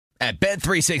At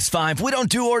Bet365, we don't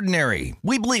do ordinary.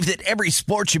 We believe that every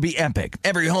sport should be epic.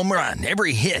 Every home run,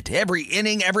 every hit, every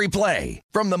inning, every play.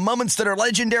 From the moments that are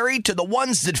legendary to the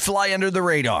ones that fly under the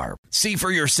radar. See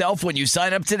for yourself when you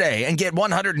sign up today and get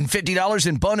 $150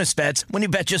 in bonus bets when you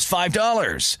bet just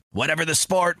 $5. Whatever the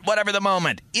sport, whatever the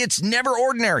moment, it's never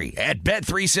ordinary at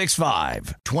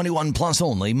Bet365. 21 plus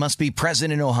only. Must be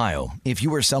present in Ohio. If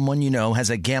you or someone you know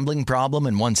has a gambling problem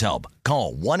and wants help,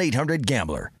 call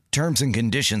 1-800-GAMBLER. Terms and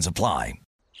conditions apply.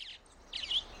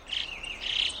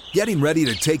 Getting ready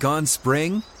to take on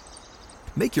spring?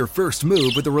 Make your first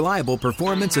move with the reliable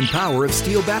performance and power of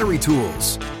Steel battery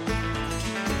tools.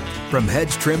 From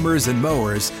hedge trimmers and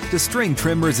mowers to string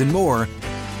trimmers and more,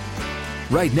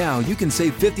 right now you can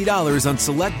save $50 on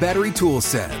select battery tool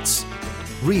sets.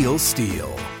 Real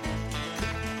Steel.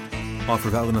 Offer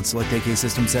valid on select AK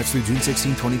system sets through June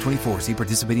 16, 2024. See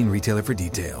participating retailer for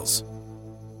details.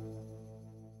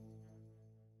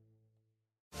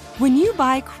 When you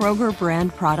buy Kroger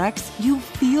brand products, you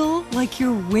feel like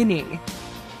you're winning.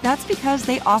 That's because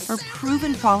they offer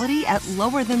proven quality at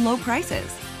lower than low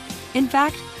prices. In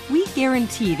fact, we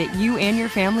guarantee that you and your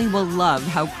family will love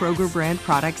how Kroger brand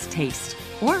products taste,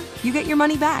 or you get your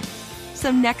money back. So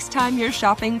next time you're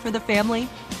shopping for the family,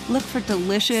 look for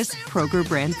delicious Kroger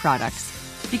brand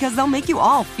products, because they'll make you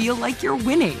all feel like you're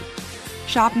winning.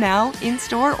 Shop now,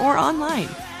 in-store, or online.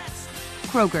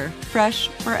 Kroger, fresh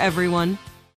for everyone.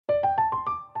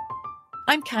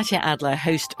 I'm Katya Adler,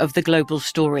 host of The Global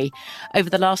Story. Over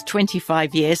the last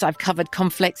 25 years, I've covered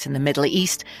conflicts in the Middle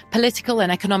East, political and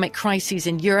economic crises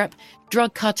in Europe,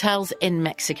 drug cartels in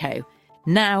Mexico.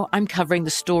 Now I'm covering the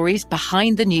stories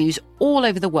behind the news all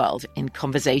over the world in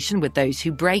conversation with those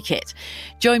who break it.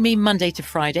 Join me Monday to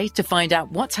Friday to find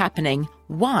out what's happening,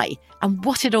 why, and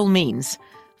what it all means.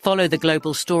 Follow The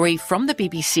Global Story from the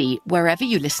BBC wherever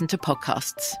you listen to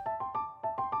podcasts.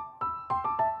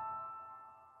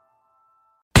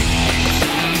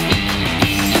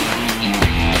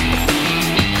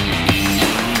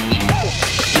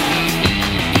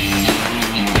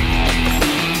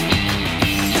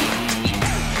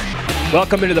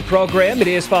 Welcome into the program. It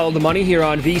is Follow the Money here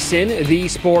on VSiN, the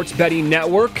Sports Betting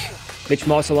Network. Mitch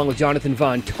Moss along with Jonathan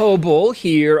Von Tobel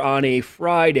here on a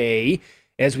Friday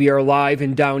as we are live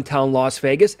in downtown Las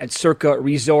Vegas at Circa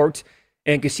Resort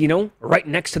and Casino, right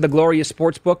next to the Gloria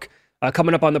Sportsbook.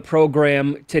 Coming up on the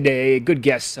program today, good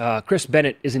guess, Chris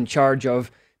Bennett is in charge of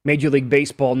Major League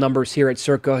Baseball numbers here at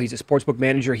Circa. He's a sportsbook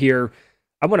manager here.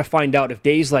 I want to find out if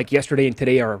days like yesterday and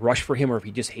today are a rush for him or if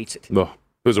he just hates it. No.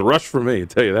 It was a rush for me, I'll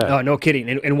tell you that. Oh, no kidding.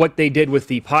 And what they did with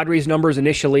the Padres numbers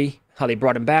initially, how they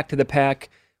brought him back to the pack,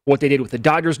 what they did with the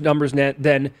Dodgers numbers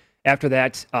then after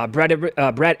that.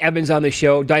 Brad Evans on the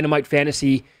show, Dynamite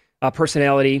Fantasy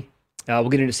personality. We'll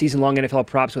get into season-long NFL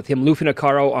props with him. Lou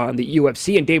Finocchiaro on the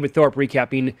UFC, and David Thorpe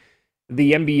recapping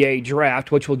the NBA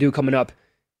draft, which we'll do coming up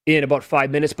in about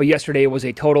 5 minutes. But yesterday was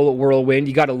a total whirlwind.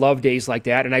 You got to love days like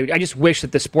that. And I just wish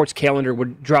that the sports calendar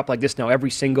would drop like this now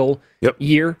every single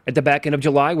year at the back end of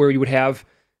July, where you would have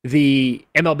the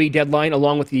MLB deadline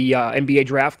along with the NBA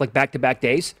draft, like back-to-back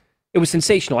days. It was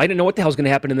sensational. I didn't know what the hell's going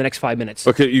to happen in the next 5 minutes.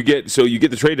 Okay, you get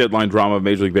the trade deadline drama of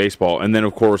Major League Baseball, and then,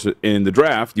 of course, in the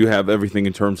draft, you have everything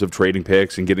in terms of trading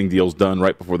picks and getting deals done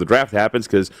right before the draft happens,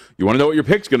 because you want to know what your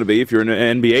pick's going to be if you're an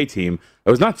NBA team. It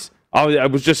was nuts. I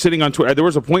was just sitting on Twitter. There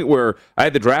was a point where I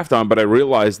had the draft on, but I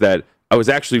realized that I was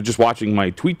actually just watching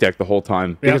my tweet deck the whole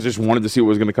time because I just wanted to see what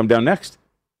was going to come down next.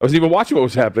 I wasn't even watching what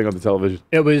was happening on the television.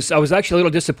 I was actually a little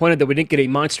disappointed that we didn't get a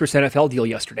monstrous NFL deal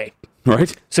yesterday.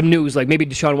 Right? Some news, like maybe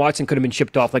Deshaun Watson could have been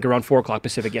shipped off like around 4 o'clock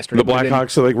Pacific yesterday. The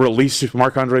Blackhawks released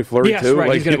Marc-Andre Fleury too? Yes, right.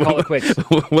 Like, he's going to call it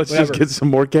quits. Let's just get some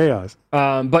more chaos.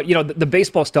 But, the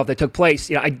baseball stuff that took place,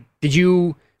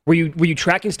 Were you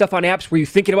tracking stuff on apps? Were you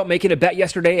thinking about making a bet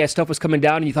yesterday as stuff was coming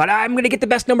down and you thought, I'm going to get the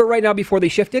best number right now before they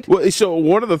shifted? Well, so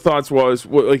one of the thoughts was,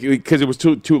 because it was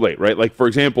too late, right? Like, for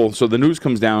example, so the news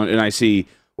comes down and I see,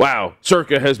 wow,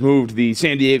 Circa has moved the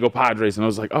San Diego Padres. And I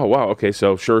was like, oh, wow, okay,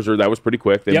 so Scherzer, that was pretty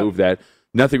quick. They moved that.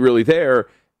 Nothing really there.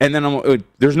 And then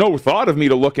there's no thought of me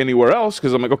to look anywhere else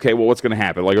because I'm like, okay, well, what's going to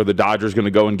happen? Like, are the Dodgers going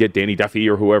to go and get Danny Duffy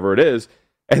or whoever it is?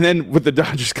 And then with the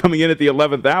Dodgers coming in at the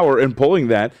 11th hour and pulling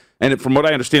that, and from what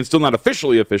I understand, still not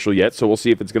officially official yet, so we'll see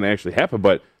if it's going to actually happen.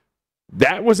 But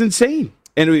that was insane.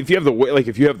 And if you have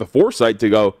the foresight to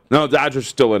go, no, Dodgers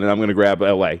still in it, I'm going to grab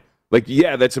L.A. Like,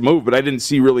 yeah, that's a move, but I didn't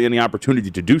see really any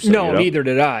opportunity to do so. No, neither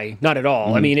did I. Not at all.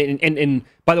 Mm-hmm. I mean, and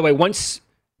by the way, once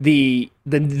the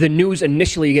news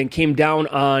initially again came down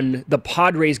on the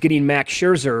Padres getting Max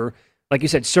Scherzer, like you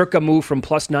said, Circa moved from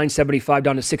plus 975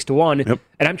 down to 6-1. Yep.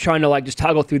 And I'm trying to just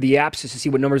toggle through the apps just to see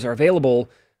what numbers are available.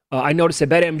 I noticed at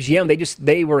BetMGM,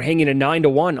 they were hanging a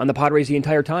 9-1 on the Padres the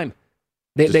entire time.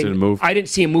 They didn't move. I didn't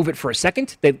see them move it for a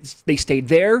second. They stayed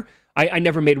there. I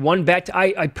never made one bet.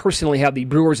 I personally have the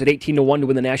Brewers at 18-1 to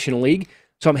win the National League,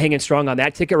 so I'm hanging strong on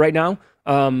that ticket right now.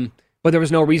 But there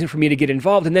was no reason for me to get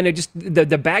involved. And then it just the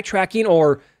backtracking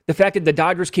or the fact that the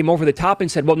Dodgers came over the top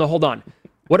and said, well, no, hold on.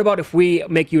 What about if we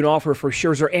make you an offer for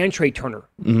Scherzer and Trey Turner?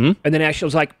 Mm-hmm. And the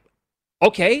Nationals like,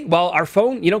 okay, well, our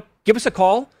phone, give us a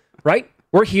call, right?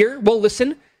 We're here. We'll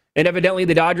listen. And evidently,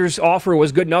 the Dodgers' offer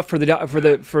was good enough for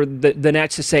the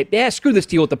Nats to say, "Yeah, screw this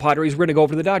deal with the Padres. We're going to go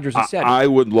over the Dodgers instead." I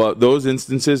would love those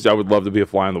instances. I would love to be a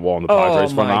fly on the wall in the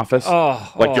Padres front office.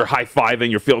 You're high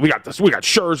fiving. You're feeling. We got this. We got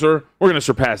Scherzer. We're going to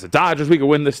surpass the Dodgers. We can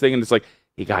win this thing. And it's like,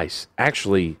 hey guys,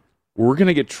 actually, we're going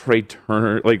to get Trey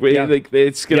Turner.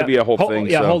 It's going to be a whole thing.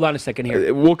 Yeah, hold on a second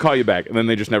here. We'll call you back, and then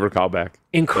they just never call back.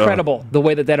 Incredible the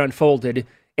way that unfolded.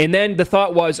 And then the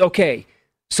thought was, okay.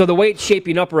 So the way it's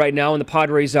shaping up right now, and the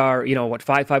Padres are,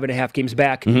 5.5 games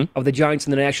back of the Giants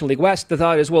in the National League West, the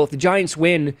thought is, well, if the Giants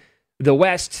win the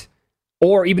West,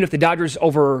 or even if the Dodgers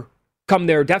overcome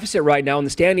their deficit right now in the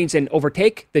standings and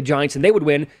overtake the Giants and they would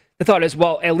win, the thought is,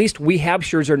 well, at least we have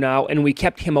Scherzer now, and we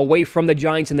kept him away from the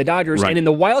Giants and the Dodgers, and in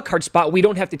the wild card spot, we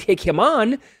don't have to take him on.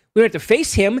 We don't have to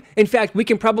face him. In fact, we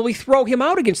can probably throw him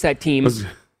out against that team.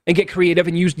 And get creative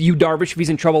and use Darvish if he's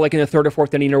in trouble, like in the third or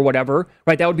fourth inning or whatever,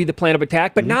 right? That would be the plan of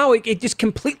attack. But now it just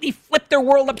completely flipped their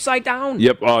world upside down.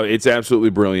 Yep, it's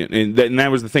absolutely brilliant. And that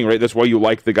was the thing, right? That's why you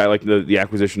like the guy like the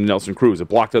acquisition of Nelson Cruz. It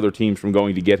blocked other teams from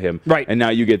going to get him. Right. And now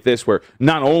you get this where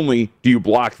not only do you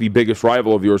block the biggest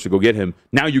rival of yours to go get him,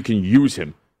 now you can use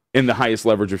him in the highest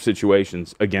leverage of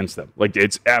situations against them.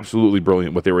 It's absolutely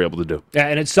brilliant what they were able to do. Yeah,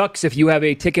 and it sucks if you have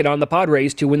a ticket on the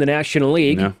Padres to win the National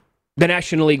League. Yeah. The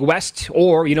National League West,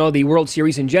 or the World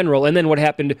Series in general, and then what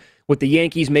happened with the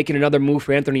Yankees making another move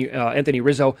for Anthony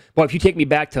Rizzo. Well, if you take me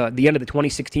back to the end of the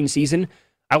 2016 season,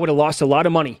 I would have lost a lot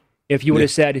of money if you would have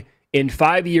said in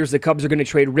 5 years the Cubs are going to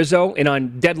trade Rizzo, and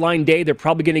on deadline day they're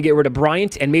probably going to get rid of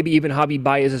Bryant and maybe even Javi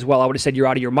Baez as well. I would have said you're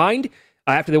out of your mind.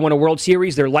 After they won a World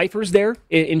Series, they're lifers there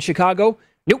in Chicago.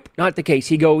 Nope, not the case.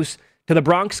 He goes to the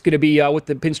Bronx, going to be with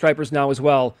the Pinstripers now as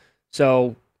well.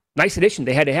 So nice addition.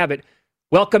 They had to have it.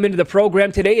 Welcome into the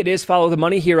program today. It is Follow the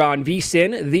Money here on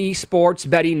VSiN, the Sports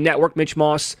Betting Network. Mitch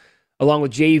Moss, along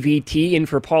with JVT, in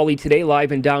for Paulie today,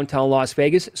 live in downtown Las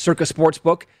Vegas. Circa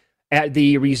Sportsbook at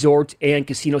the resort and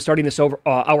casino. Starting this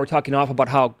hour talking off about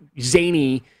how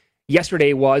zany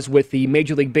yesterday was with the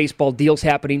Major League Baseball deals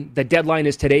happening. The deadline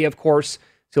is today, of course,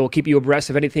 so we'll keep you abreast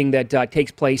of anything that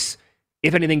takes place,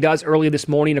 if anything does, early this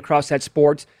morning across that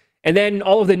sport. And then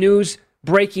all of the news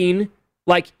breaking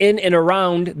in and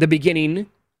around the beginning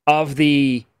of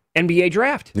the NBA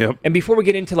draft. Yep. And before we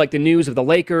get into the news of the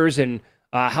Lakers and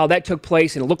how that took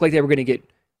place, and it looked like they were going to get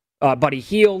Buddy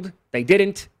Hield, they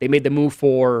didn't. They made the move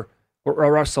for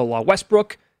Russell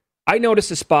Westbrook. I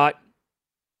noticed a spot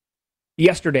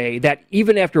yesterday that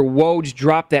even after Woj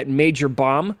dropped that major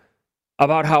bomb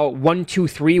about how 1, 2,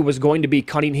 3 was going to be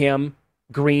Cunningham,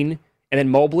 Green, and then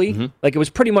Mobley, it was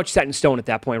pretty much set in stone at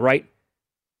that point, right?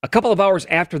 A couple of hours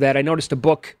after that, I noticed a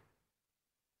book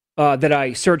that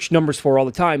I search numbers for all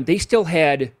the time. They still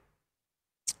had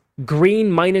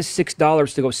Green minus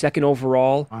 $6 to go second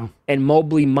overall, and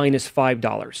Mobley minus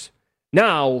 $5.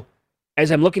 Now,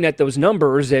 as I'm looking at those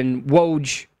numbers, and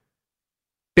Woj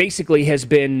basically has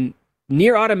been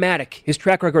near automatic. His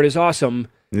track record is awesome.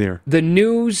 Near. The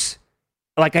news,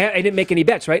 I didn't make any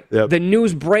bets, right? Yep. The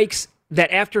news breaks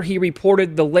that after he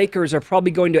reported the Lakers are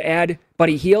probably going to add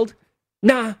Buddy Hield.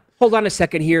 Nah, hold on a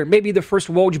second here. Maybe the first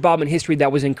Woj bomb in history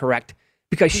that was incorrect.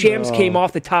 Because Shams came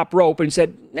off the top rope and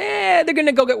said, they're going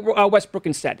to go get Westbrook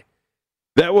instead.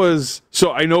 That was,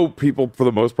 so I know people, for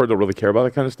the most part, don't really care about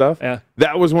that kind of stuff. Yeah.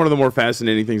 That was one of the more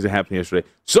fascinating things that happened yesterday.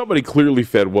 Somebody clearly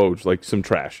fed Woj some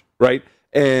trash, right?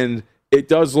 And it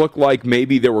does look like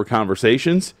maybe there were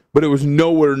conversations, but it was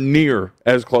nowhere near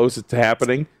as close to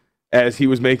happening as he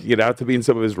was making it out to be in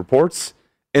some of his reports.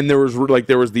 And there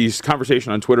was these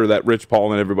conversation on Twitter that Rich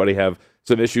Paul and everybody have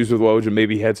some issues with Woj, and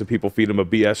maybe he had some people feed him a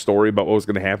BS story about what was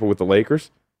going to happen with the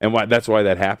Lakers, and that's why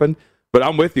that happened. But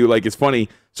I'm with you. It's funny.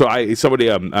 So somebody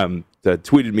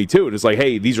tweeted me too, and it's like,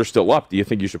 hey, these are still up. Do you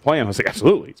think you should play them? I was like,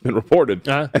 absolutely. It's been reported.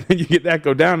 And then you get that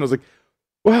go down. And I was like,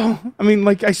 well, I mean,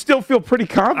 I still feel pretty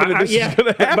confident this is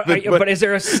going to happen. But is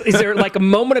there a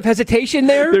moment of hesitation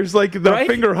there? There's the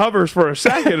finger hovers for a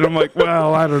second, and I'm like,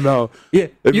 well, I don't know. Yeah,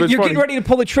 you're getting ready to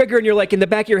pull the trigger, and you're in the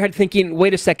back of your head thinking,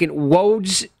 wait a second,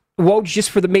 Woj just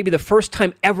for maybe the first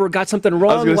time ever got something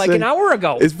wrong an hour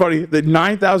ago. It's funny that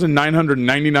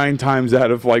 9,999 times out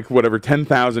of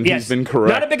 10,000 he's been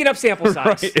correct. Not a big enough sample size.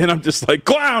 Right? And I'm just like,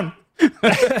 clown.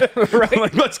 Right?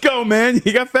 Like, let's go, man.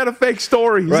 You got fed a fake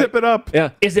story. Right. Zip it up.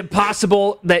 Yeah. Is it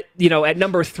possible that, at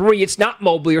number 3, it's not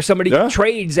Mobley or somebody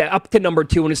trades up to number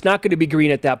 2 and it's not going to be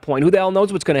Green at that point? Who the hell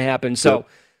knows what's going to happen? So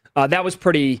that was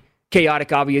pretty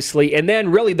chaotic, obviously. And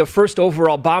then really the first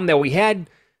overall bomb that we had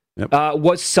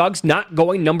was Suggs not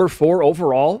going number 4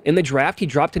 overall in the draft. He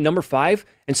dropped to number 5,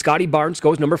 and Scotty Barnes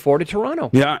goes number 4 to Toronto.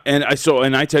 Yeah, and I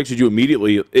texted you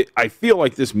immediately. I feel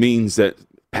like this means that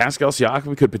Pascal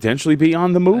Siakam could potentially be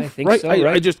on the move. I think so,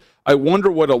 right? I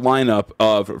wonder what a lineup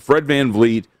of Fred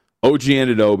VanVleet, OG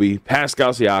Anunoby,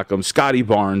 Pascal Siakam, Scotty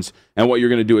Barnes, and what you're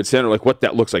going to do at center, like what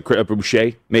that looks like.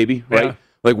 Boucher, maybe, right? Yeah.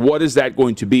 Like, what is that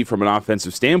going to be from an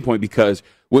offensive standpoint? Because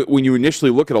when you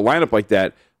initially look at a lineup like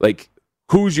that, like,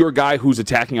 who's your guy who's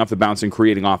attacking off the bounce and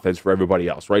creating offense for everybody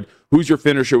else, right? Who's your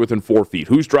finisher within 4 feet?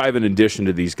 Who's driving in addition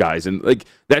to these guys? And, like,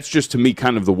 that's just, to me,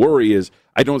 kind of the worry is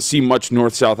I don't see much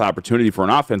north-south opportunity for an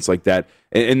offense like that.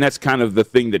 And that's kind of the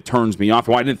thing that turns me off.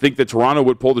 Well, I didn't think that Toronto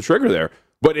would pull the trigger there.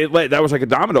 But that was like a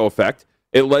domino effect.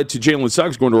 It led to Jalen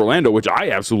Suggs going to Orlando, which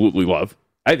I absolutely love.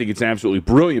 I think it's an absolutely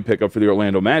brilliant pickup for the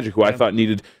Orlando Magic, who I thought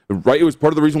needed, right? It was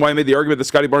part of the reason why I made the argument that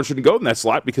Scotty Barnes shouldn't go in that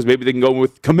slot, because maybe they can go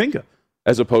with Kuminga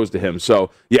as opposed to him. So,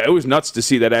 yeah, it was nuts to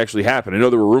see that actually happen. I know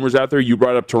there were rumors out there. You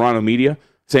brought up Toronto media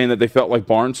saying that they felt like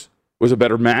Barnes was a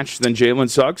better match than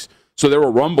Jalen Suggs. So there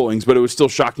were rumblings, but it was still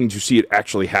shocking to see it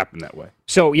actually happen that way.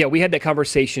 So, yeah, we had that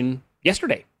conversation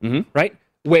yesterday, right?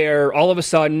 Where all of a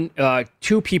sudden,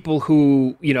 2 people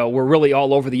who, were really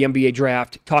all over the NBA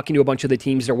draft, talking to a bunch of the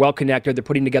teams, they're well connected, they're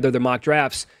putting together their mock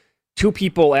drafts. 2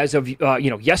 people as of,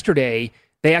 yesterday,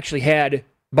 they actually had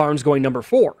Barnes going number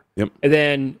 4. Yep. And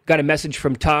then got a message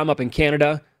from Tom up in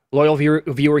Canada, loyal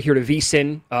viewer here to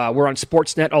VSiN. We're on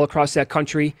Sportsnet all across that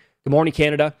country. Good morning,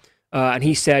 Canada. And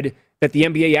he said that the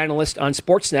NBA analysts on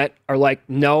Sportsnet are like,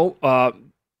 no,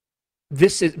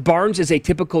 Barnes is a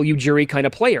typical Ujiri kind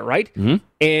of player, right? Mm-hmm.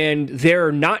 And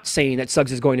they're not saying that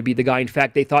Suggs is going to be the guy. In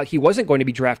fact, they thought he wasn't going to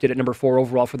be drafted at number 4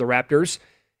 overall for the Raptors,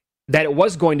 that it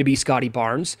was going to be Scotty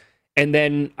Barnes. And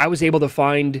then I was able to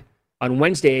find on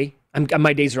Wednesday,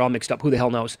 my days are all mixed up. Who the hell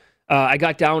knows? I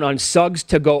got down on Suggs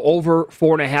to go over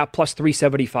 4.5 plus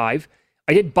 375.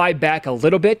 I did buy back a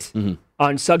little bit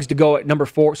on Suggs to go at number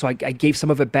 4, so I gave some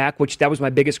of it back, which that was my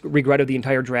biggest regret of the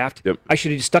entire draft. Yep. I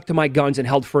should have just stuck to my guns and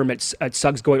held firm at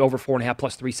Suggs going over 4.5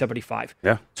 plus 375.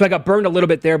 Yeah. So I got burned a little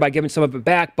bit there by giving some of it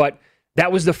back, but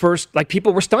that was the first,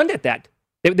 people were stunned at that.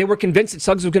 They were convinced that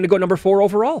Suggs was going to go number 4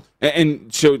 overall.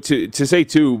 And so to say,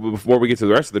 too, before we get to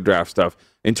the rest of the draft stuff,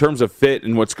 in terms of fit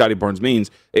and what Scotty Barnes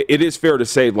means, it is fair to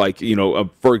say,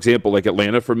 for example, like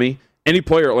Atlanta for me, any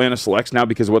player Atlanta selects now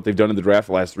because of what they've done in the draft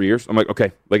the last 3 years, I'm like,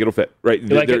 okay, it'll fit, right?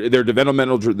 They're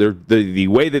developmental, the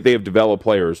way that they have developed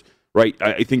players, right?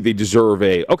 I think they deserve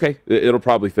it'll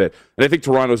probably fit. And I think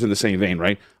Toronto's in the same vein,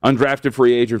 right? Undrafted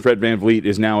free agent Fred VanVleet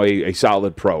is now a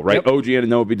solid pro, right? Yep. OG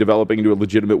Anunoby developing into a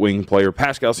legitimate wing player.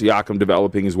 Pascal Siakam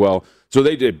developing as well. So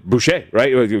they did Boucher,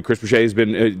 right? Chris Boucher has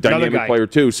been a dynamic player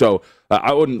too. So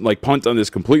I wouldn't punt on this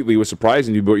completely. It was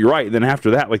surprising you, but you're right. And then after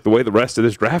that, the way the rest of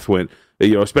this draft went,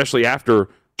 especially after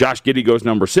Josh Giddey goes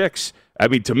number 6, I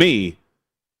mean, to me,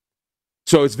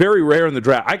 so it's very rare in the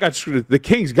draft. The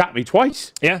Kings got me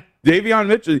twice. Yeah. Davion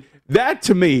Mitchell, that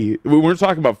to me, when we're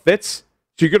talking about fits,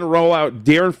 so you're going to roll out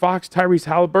De'Aaron Fox, Tyrese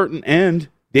Halliburton, and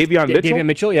Davion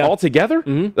Mitchell yeah. all together?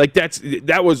 Mm-hmm.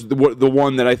 That was the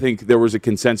one that I think there was a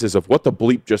consensus of what the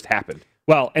bleep just happened.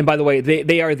 Well, and by the way,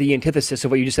 they are the antithesis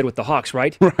of what you just said with the Hawks,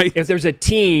 right? Right. If there's a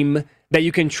team that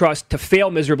you can trust to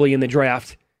fail miserably in the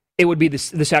draft, it would be the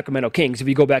Sacramento Kings. If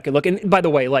you go back and look, and by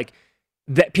the way,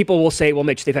 that people will say, well,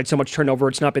 Mitch, they've had so much turnover,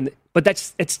 it's not been, but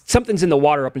it's something's in the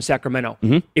water up in Sacramento.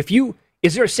 Mm-hmm.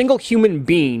 Is there a single human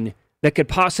being that could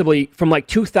possibly, from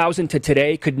 2000 to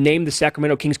today, could name the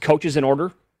Sacramento Kings coaches in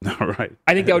order? All right.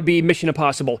 I think that would be mission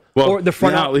impossible. Well, or the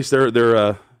front at least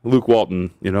they're Luke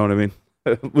Walton, you know what I mean?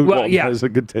 Walton has a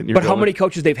good tenure. But how many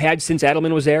coaches they've had since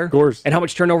Adelman was there? Of course. And how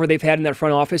much turnover they've had in that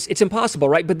front office? It's impossible,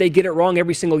 right? But they get it wrong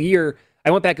every single year. I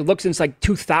went back and looked since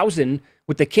 2000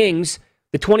 with the Kings.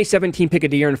 The 2017 pick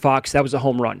of De'Aaron Fox, that was a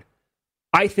home run.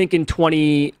 I think in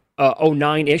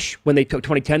 2009-ish, when they took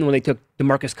 2010, when they took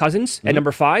DeMarcus Cousins at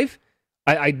number 5,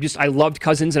 I loved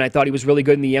Cousins, and I thought he was really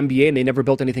good in the NBA, and they never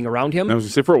built anything around him. I was going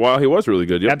to say, for a while, he was really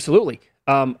good. Yep. Absolutely.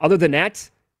 Other than that,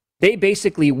 They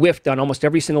basically whiffed on almost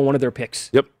every single one of their picks.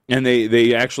 Yep, and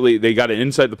they actually got an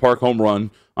inside the park home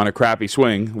run on a crappy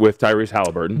swing with Tyrese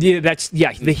Halliburton.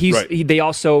 Yeah,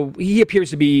 he appears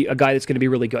to be a guy that's going to be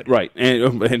really good. Right,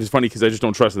 and it's funny because I just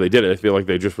don't trust that they did it. I feel like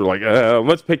they just were like,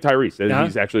 let's pick Tyrese. And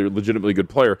he's actually a legitimately good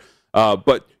player.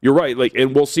 But you're right,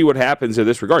 and we'll see what happens in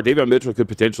this regard. Davion Mitchell could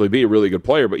potentially be a really good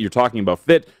player, but you're talking about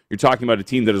fit. You're talking about a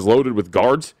team that is loaded with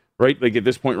guards, right? Like at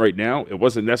this point right now, it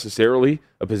wasn't necessarily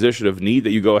a position of need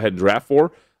that you go ahead and draft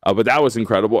for, but that was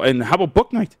incredible. And how about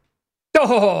Bouknight?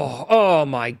 Oh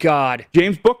my God.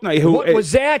 James Bouknight, who... What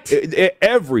was that?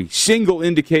 Every single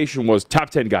indication was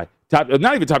top 10 guy.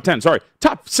 Not even top 10, sorry.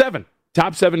 Top 7.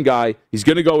 Top 7 guy. He's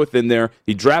going to go within there.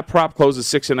 He draft prop closes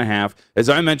 6.5. As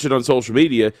I mentioned on social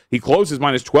media, he closes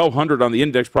minus 1,200 on the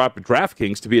index prop at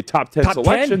DraftKings to be a top 10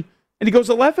 selection. 10? And he goes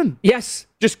 11. Yes.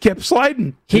 Just kept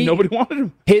sliding. Nobody wanted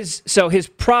him. His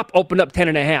prop opened up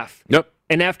 10.5. Yep.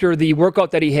 And after the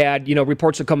workout that he had,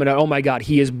 reports are coming out, oh my God,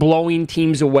 he is blowing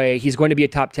teams away. He's going to be a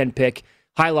top 10 pick,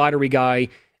 high lottery guy.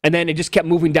 And then it just kept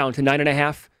moving down to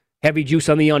 9.5, heavy juice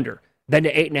on the under. Then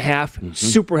to 8.5,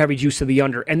 super heavy juice to the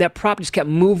under. And that prop just kept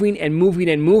moving and moving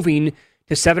and moving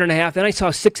to 7.5. Then I saw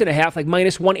 6.5, like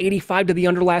minus 185 to the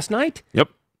under last night. Yep.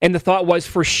 And the thought was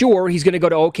for sure he's going to go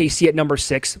to OKC at number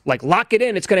 6. Like, lock it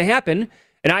in. It's going to happen.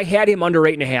 And I had him under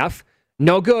 8.5.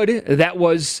 No good. That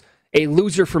was a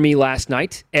loser for me last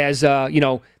night as,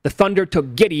 the Thunder took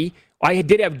Giddey. I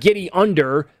did have Giddey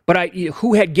under, but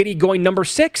who had Giddey going number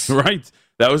 6? Right.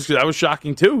 That was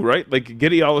shocking too, right? Like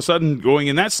Giddey all of a sudden going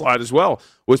in that slot as well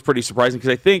was pretty surprising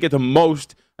because I think at the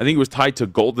most, it was tied to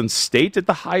Golden State at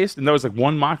the highest, and that was like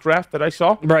one mock draft that I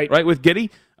saw, right with Giddey.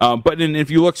 But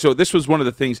if you look, so this was one of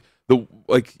the things,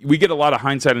 we get a lot of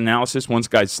hindsight analysis once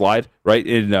guys slide, right,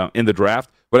 in the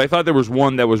draft, but I thought there was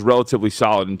one that was relatively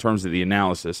solid in terms of the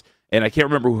analysis, and I can't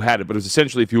remember who had it, but it was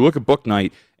essentially if you look at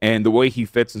Bouknight and the way he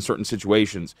fits in certain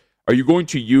situations, are you going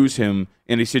to use him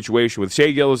in a situation with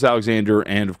Shai Gilgeous-Alexander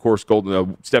and, of course,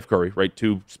 Steph Curry, right,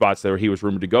 2 spots there he was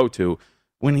rumored to go to?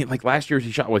 When last year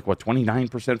he shot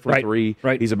 29% from three.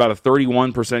 Right. He's about a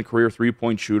 31% career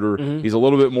 3-point shooter. Mm-hmm. He's a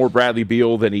little bit more Bradley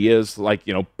Beal than he is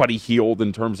Buddy Hield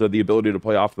in terms of the ability to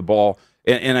play off the ball.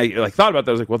 And I thought about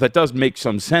that. I was like, well, that does make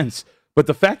some sense. But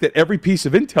the fact that every piece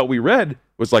of intel we read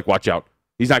was like, watch out,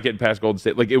 he's not getting past Golden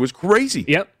State. It was crazy.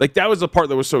 Yep. That was the part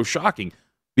that was so shocking.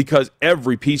 Because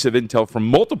every piece of intel from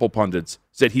multiple pundits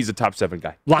said he's a top 7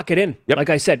 guy. Lock it in. Yep. Like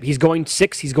I said, he's going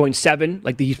 6, he's going 7.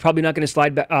 He's probably not going to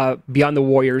slide beyond the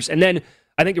Warriors. And then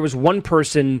I think there was one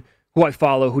person who I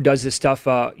follow who does this stuff,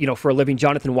 for a living,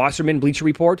 Jonathan Wasserman, Bleacher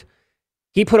Report.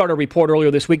 He put out a report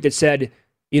earlier this week that said,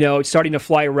 it's starting to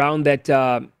fly around that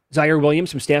Zaire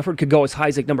Williams from Stanford could go as high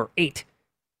as number 8.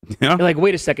 Yeah. You're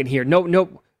wait a second here.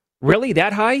 No, really?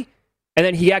 That high? And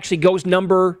then he actually goes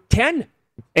number 10.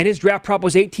 And his draft prop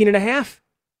was 18.5.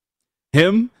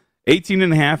 Him,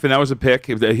 18.5, and that was a pick.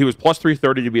 He was plus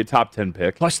 330 to be a top 10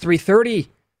 pick. Plus 330.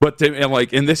 But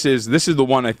this is the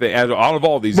one I think out of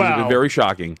all these has been very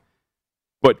shocking.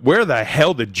 But where the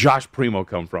hell did Josh Primo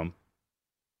come from?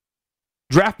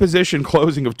 Draft position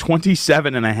closing of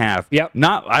 27.5. Yep.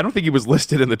 I don't think he was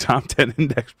listed in the top 10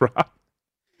 index prop.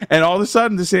 And all of a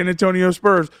sudden, the San Antonio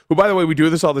Spurs, who by the way we do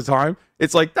this all the time.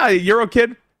 It's like, Euro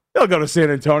kid. He'll go to San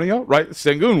Antonio, right?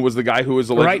 Sengun was the guy who was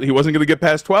alleged he wasn't going to get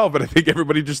past 12, but I think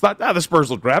everybody just thought, the Spurs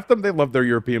will draft them. They love their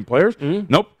European players. Mm-hmm.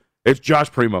 Nope, it's Josh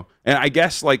Primo, and I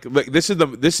guess this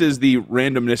is the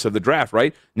randomness of the draft,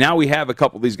 right? Now we have a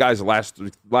couple of these guys the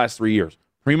last 3 years.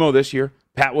 Primo this year,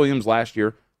 Pat Williams last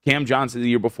year, Cam Johnson the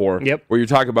year before. Yep. Where you're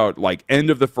talking about end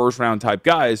of the first round type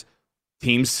guys.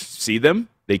 Teams see them,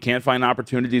 they can't find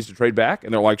opportunities to trade back,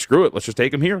 and they're like, screw it, let's just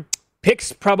take them here.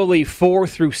 Picks probably 4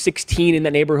 through 16 in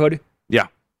that neighborhood. Yeah.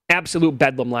 Absolute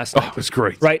bedlam last night. Oh, it was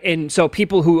great. Right? And so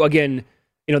people who, again,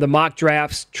 the mock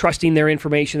drafts, trusting their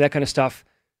information, that kind of stuff,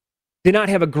 did not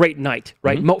have a great night,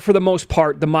 right? Mm-hmm. For the most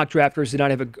part, the mock drafters did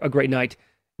not have a great night.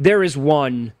 There is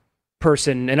one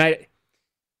person, and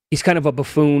he's kind of a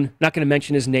buffoon, not going to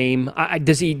mention his name.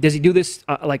 Does he do this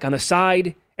on the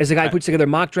side as the guy who puts together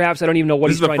mock drafts? I don't even know what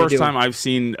he's trying to do. This is the first time I've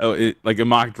seen a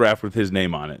mock draft with his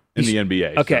name on it in the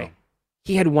NBA. Okay. So.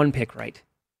 He had one pick right.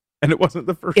 And it wasn't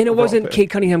the first. And it wasn't pick. Cade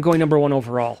Cunningham going number 1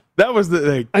 overall. That was the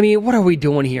thing. I mean, what are we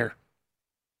doing here?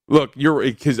 Look,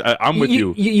 because I'm with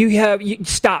you.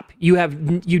 Stop.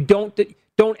 You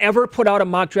don't ever put out a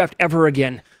mock draft ever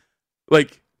again.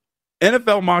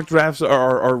 NFL mock drafts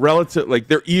are relative,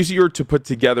 they're easier to put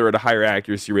together at a higher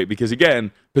accuracy rate because,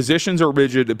 again, positions are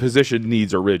rigid and position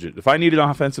needs are rigid. If I need an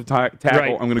offensive tackle,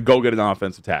 I'm going to go get an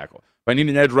offensive tackle. If I need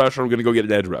an edge rusher, I'm going to go get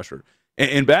an edge rusher.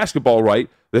 in basketball, right,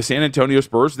 the San Antonio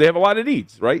Spurs, they have a lot of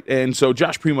needs, right? And so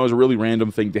Josh Primo is a really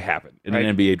random thing to happen in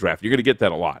an NBA draft. You're going to get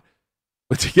that a lot.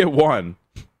 But to get one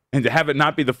and to have it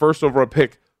not be the first overall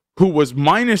pick who was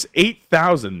minus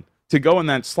 8,000 to go in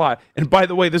that slot. And by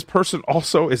the way, this person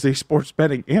also is a sports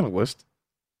betting analyst.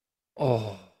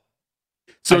 Oh.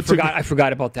 So I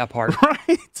forgot about that part.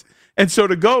 Right. And so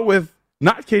to go with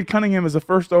not Cade Cunningham as the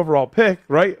first overall pick,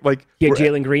 right? Like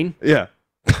Jalen Green? Yeah.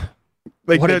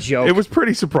 Like what a joke. It was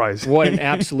pretty surprising. What an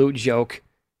absolute joke.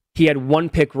 He had one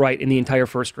pick right in the entire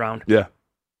first round. Yeah.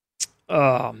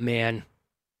 Oh, man.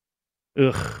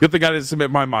 Ugh. Good thing I didn't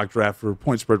submit my mock draft for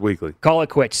Point Spread Weekly. Call it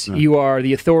quits. Yeah. You are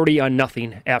the authority on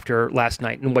nothing after last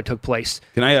night and what took place.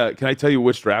 Can I tell you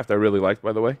which draft I really liked,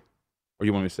 by the way? Or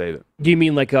you want me to save it? Do you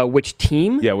mean like which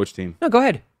team? Yeah, which team? No, go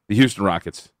ahead. The Houston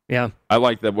Rockets. Yeah. I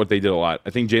like that what they did a lot. I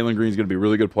think Jalen Green's going to be a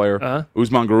really good player.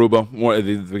 Usman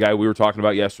Garuba, the guy we were talking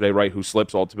about yesterday, right, who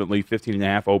slips ultimately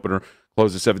 15.5 opener,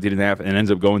 closes 17.5, and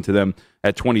ends up going to them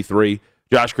at 23.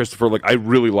 Josh Christopher, I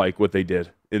really like what they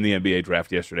did in the NBA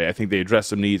draft yesterday. I think they addressed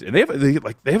some needs, and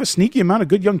they have a sneaky amount of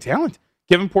good young talent.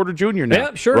 Kevin Porter Jr. now,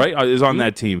 yeah, sure, right, is on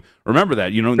that team. Remember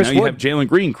that. Now you have Jalen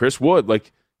Green, Chris Wood.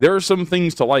 There are some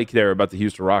things to like there about the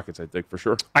Houston Rockets, I think, for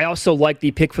sure. I also like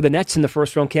the pick for the Nets in the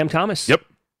first round, Cam Thomas. Yep.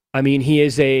 I mean, he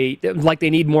is they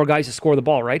need more guys to score the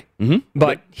ball, right? Mm-hmm.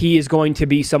 But he is going to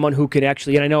be someone who can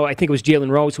actually, and I think it was Jalen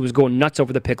Rose who was going nuts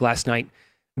over the pick last night,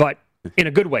 but in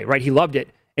a good way, right? He loved it,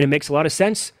 and it makes a lot of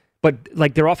sense.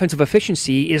 But their offensive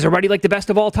efficiency is already the best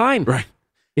of all time. Right.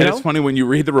 It's funny when you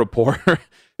read the report.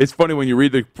 It's funny when you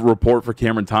read the report for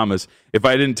Cameron Thomas. If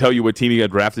I didn't tell you what team he got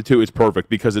drafted to, it's perfect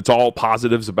because it's all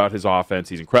positives about his offense.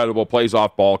 He's incredible, plays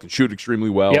off ball, can shoot extremely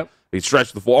well. Yep. He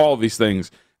stretched the floor, all of these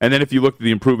things. And then if you look at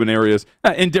the improvement areas,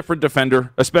 indifferent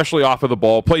defender, especially off of the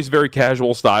ball, plays very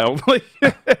casual style.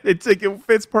 It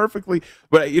fits perfectly.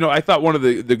 But, I thought one of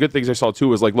the good things I saw, too,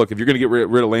 was look, if you're going to get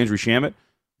rid of Landry Shamet,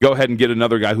 go ahead and get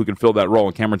another guy who can fill that role,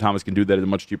 and Cameron Thomas can do that at a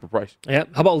much cheaper price. Yeah.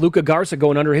 How about Luka Garza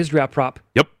going under his draft prop?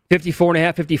 Yep.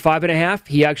 54.5, 55.5.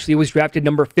 He actually was drafted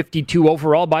number 52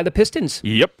 overall by the Pistons.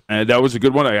 Yep. And that was a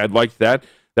good one. I liked that.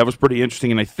 That was pretty interesting.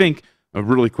 And I think,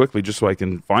 really quickly, just so I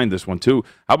can find this one too,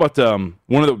 how about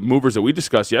one of the movers that we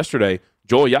discussed yesterday,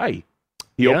 Joel Yai?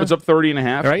 He opens up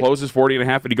 30.5, right, closes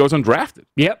 40.5, and he goes undrafted.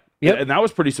 Yep. And that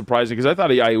was pretty surprising because I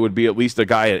thought Yai would be at least a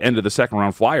guy at end of the second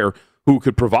round flyer who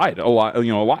could provide a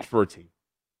lot for a team.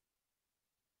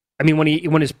 I mean,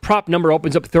 when his prop number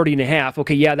opens up 30.5,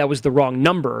 okay, yeah, that was the wrong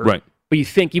number. Right. But you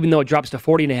think even though it drops to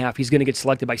 40.5, he's going to get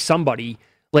selected by somebody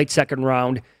late second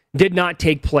round. Did not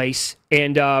take place.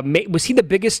 And was he the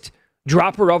biggest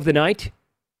dropper of the night?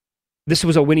 This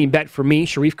was a winning bet for me,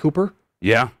 Sharif Cooper.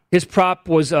 Yeah. His prop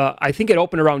was, I think it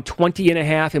opened around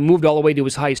 20.5 and moved all the way to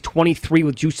as high as 23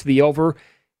 with juice to the over.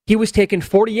 He was taken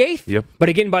 48th. Yep. But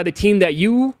again, by the team that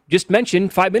you just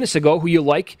mentioned 5 minutes ago, who you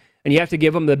like, and you have to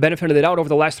give them the benefit of the doubt over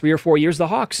the last 3 or 4 years, the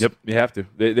Hawks. Yep, you have to.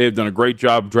 They've done a great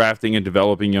job drafting and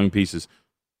developing young pieces.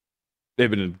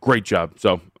 They've been a great job.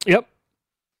 So. Yep.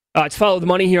 It's Follow the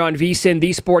Money here on VSiN,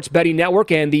 the Sports Betting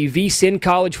Network, and the VSiN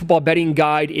College Football Betting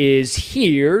Guide is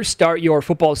here. Start your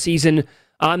football season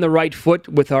on the right foot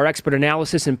with our expert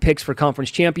analysis and picks for conference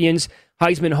champions,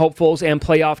 Heisman hopefuls, and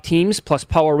playoff teams, plus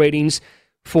power ratings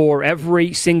for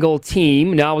every single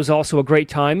team. Now is also a great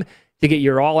time to get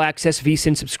your all-access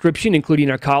VSiN subscription,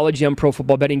 including our college and pro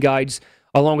football betting guides,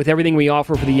 along with everything we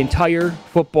offer for the entire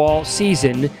football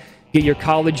season. Get your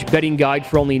college betting guide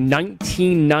for only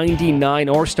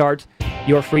 $19.99 or start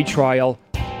your free trial,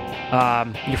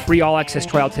 your free all-access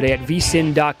trial today at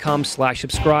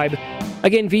vsin.com/subscribe.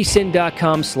 Again,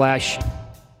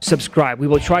 vsin.com/subscribe. We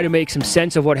will try to make some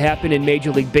sense of what happened in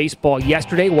Major League Baseball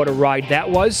yesterday, what a ride that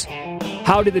was.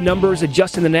 How did the numbers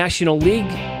adjust in the National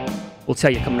League? We'll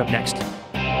tell you coming up next.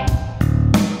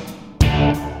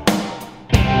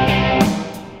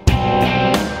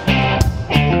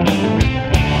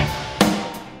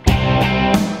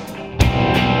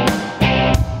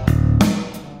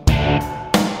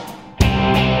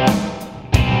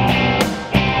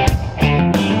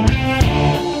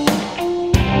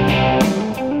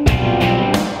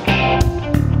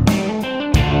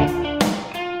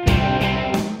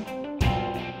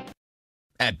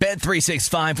 At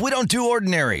Bet365, we don't do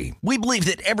ordinary. We believe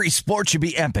that every sport should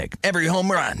be epic. Every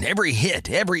home run, every hit,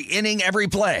 every inning, every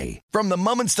play. From the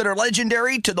moments that are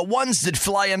legendary to the ones that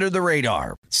fly under the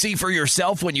radar. See for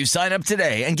yourself when you sign up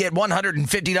today and get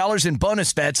 $150 in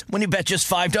bonus bets when you bet just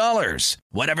 $5.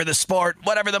 Whatever the sport,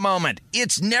 whatever the moment,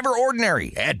 it's never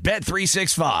ordinary at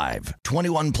Bet365.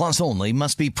 21 plus only.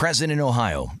 Must be present in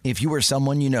Ohio. If you or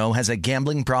someone you know has a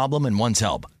gambling problem and wants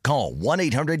help, call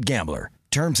 1-800-GAMBLER.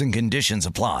 Terms and conditions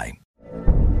apply.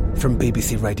 From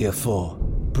BBC Radio 4,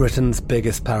 Britain's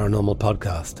biggest paranormal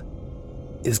podcast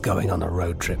is going on a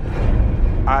road trip.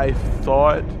 I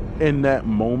thought in that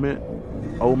moment,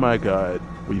 oh my God,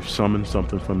 we've summoned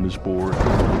something from this board.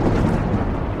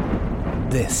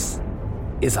 This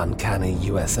is Uncanny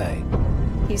USA.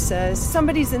 He says,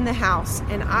 somebody's in the house,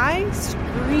 and I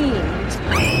screamed.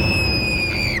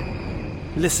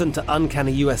 Listen to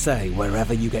Uncanny USA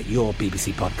wherever you get your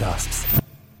BBC podcasts,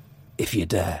 if you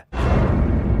dare.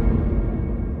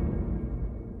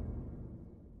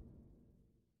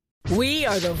 We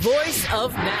are the voice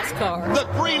of NASCAR. The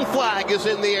green flag is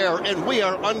in the air, and we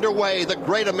are underway. The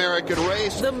Great American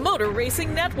Race. The Motor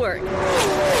Racing Network.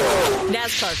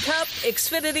 NASCAR Cup,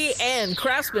 Xfinity, and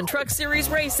Craftsman Truck Series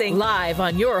Racing live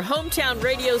on your hometown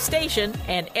radio station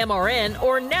and MRN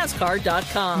or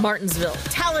NASCAR.com. Martinsville,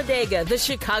 Talladega, the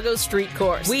Chicago Street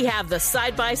Course. We have the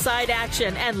side-by-side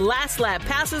action and last lap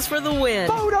passes for the win.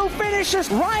 Photo finishes.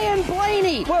 Ryan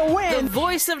Blaney will win. The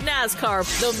voice of NASCAR,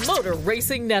 the Motor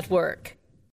Racing Network.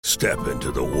 Step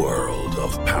into the world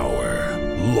of power,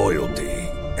 loyalty,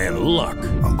 and luck.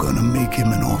 I'm gonna make him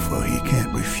an offer he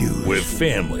can't refuse. With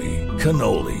family,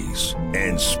 cannolis,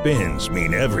 and spins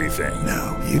mean everything.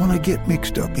 Now, you wanna get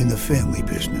mixed up in the family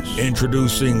business.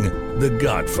 Introducing The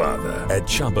Godfather at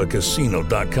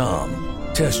ChumbaCasino.com.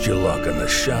 Test your luck in the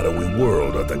shadowy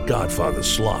world of The Godfather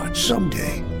slot.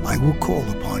 Someday, I will call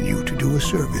upon you to do a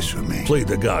service for me. Play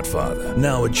The Godfather,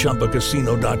 now at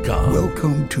ChumbaCasino.com.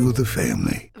 Welcome to the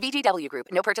family. VGW Group.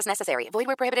 No purchase necessary. Void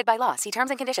where prohibited by law. See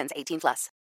terms and conditions. 18+.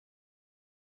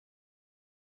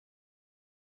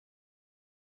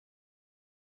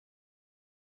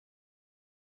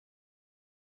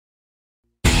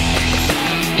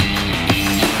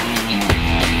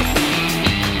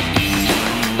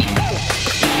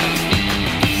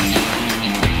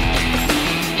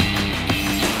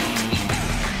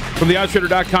 From the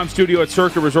OddsTrader.com studio at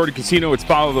Circa Resort and Casino, it's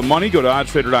Follow the Money. Go to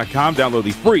OddsTrader.com, download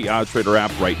the free OddsTrader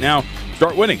app right now.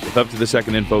 Start winning with up to the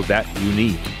second info that you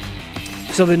need.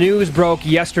 So the news broke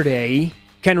yesterday.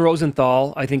 Ken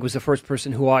Rosenthal, I think, was the first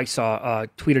person who I saw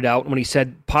tweeted out when he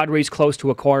said Padres close to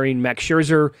acquiring Max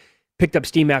Scherzer. Picked up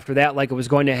steam after that like it was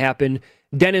going to happen.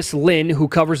 Dennis Lin, who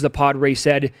covers the Padres,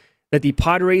 said that the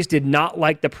Padres did not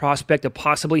like the prospect of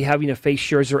possibly having to face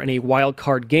Scherzer in a wild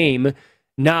card game.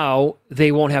 Now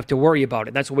they won't have to worry about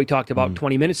it. That's what we talked about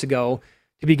 20 minutes ago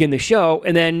to begin the show.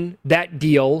 And then that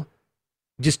deal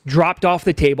just dropped off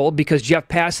the table because Jeff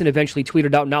Passan eventually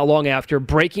tweeted out not long after,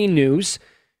 breaking news,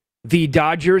 the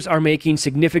Dodgers are making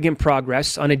significant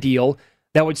progress on a deal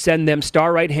that would send them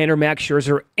star right-hander Max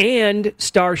Scherzer and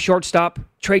star shortstop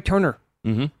Trey Turner.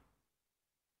 Mm-hmm.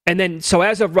 And then, so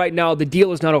as of right now, the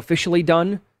deal is not officially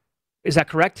done. Is that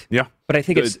correct? Yeah. But I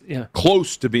think it's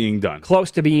close to being done. Close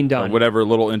to being done. Whatever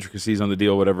little intricacies on the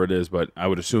deal, whatever it is, but I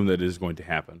would assume that it is going to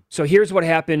happen. So here's what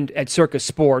happened at Circa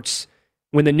Sports.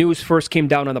 When the news first came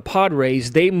down on the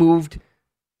Padres, they moved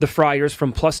the Friars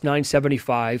from plus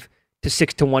 975 to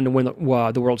 6-1 to win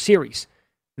the World Series.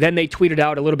 Then they tweeted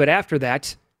out a little bit after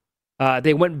that.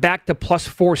 They went back to plus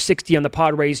 460 on the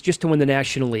Padres just to win the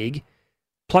National League,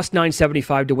 plus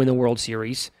 975 to win the World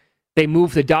Series. They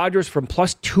moved the Dodgers from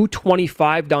plus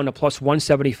 225 down to plus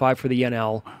 175 for the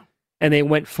NL. And they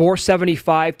went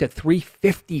 475 to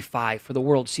 355 for the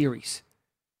World Series.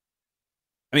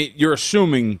 I mean, you're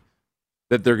assuming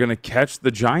that they're going to catch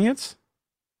the Giants?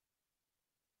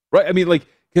 Right? I mean, like,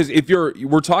 because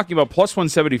we're talking about plus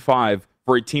 175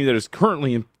 for a team that is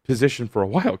currently in position for a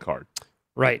wild card.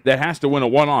 Right. That has to win a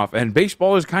one-off. And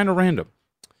baseball is kind of random.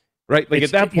 Right? Like,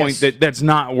 at that point, yes, that's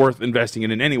not worth investing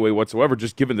in any way whatsoever,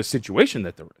 just given the situation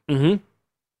that they're in. Mm-hmm.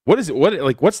 What is it?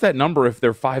 What's that number if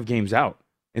they're 5 games out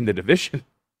in the division?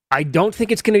 I don't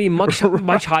think it's going to be much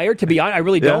higher, to be honest. I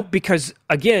really don't, because,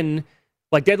 again,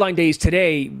 like deadline days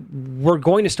today, we're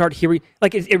going to start hearing,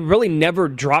 like it really never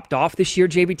dropped off this year,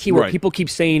 JVT, where people keep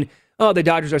saying, oh, the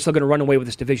Dodgers are still going to run away with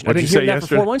this division. I've been hearing that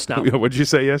for 4 months now. What'd you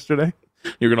say yesterday?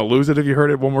 You're going to lose it if you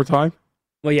heard it one more time?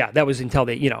 Well, yeah, that was until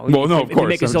they, well, no, of course. They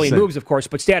make a zillion moves, of course,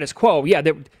 but status quo, yeah,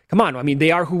 come on. I mean, they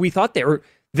are who we thought they were.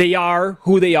 They are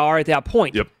who they are at that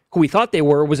point. Yep. Who we thought they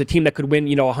were was a team that could win,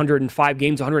 105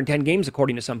 games, 110 games,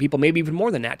 according to some people, maybe even more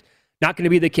than that. Not going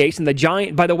to be the case. And the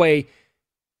Giant, by the way,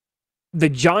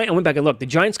 I went back and looked. The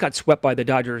Giants got swept by the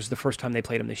Dodgers the first time they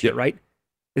played them this year, right?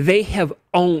 They have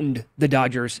owned the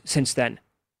Dodgers since then.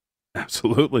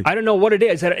 Absolutely. I don't know what it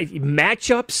is.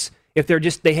 Matchups, if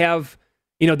they have,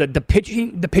 the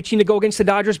pitching to go against the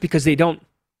Dodgers, because they don't.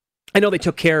 I know they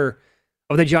took care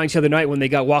of the Giants the other night when they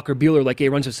got Walker Buehler like 8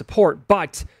 runs of support,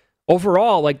 but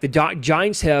overall, like the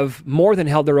Giants have more than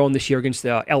held their own this year against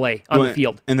LA on the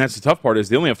field. And that's the tough part, is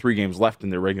they only have 3 games left in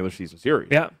their regular season series.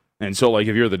 Yeah. And so, like,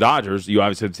 if you're the Dodgers, you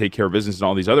obviously have to take care of business in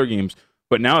all these other games.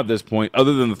 But now at this point,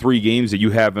 other than the 3 games that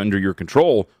you have under your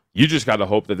control, you just got to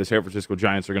hope that the San Francisco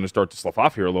Giants are going to start to slough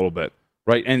off here a little bit,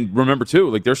 right? And remember, too,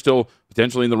 like, they're still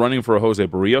potentially in the running for a Jose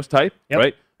Barrios type,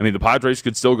 right? I mean, the Padres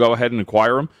could still go ahead and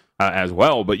acquire him as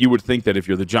well, but you would think that if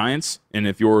you're the Giants and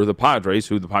if you're the Padres,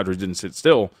 who the Padres didn't sit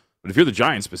still, but if you're the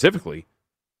Giants specifically,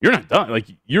 you're not done. Like,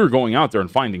 you're going out there and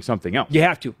finding something else. You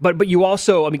have to. But you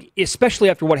also, I mean, especially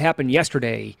after what happened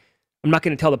yesterday, I'm not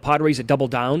going to tell the Padres to double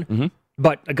down,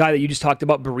 but a guy that you just talked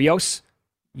about, Barrios,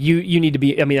 you need to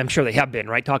be, I mean, I'm sure they have been,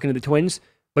 right, talking to the Twins,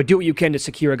 but do what you can to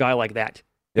secure a guy like that.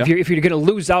 Yeah. If you're going to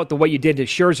lose out the way you did to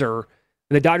Scherzer,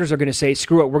 and the Dodgers are going to say,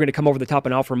 screw it, we're going to come over the top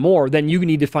and offer more, then you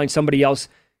need to find somebody else.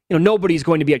 You know, nobody's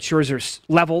going to be at Scherzer's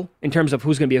level in terms of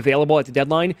who's going to be available at the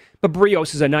deadline, but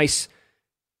Barrios is a nice,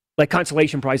 like,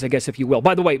 consolation prize, I guess, if you will.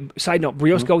 By the way, side note,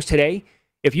 Barrios goes today.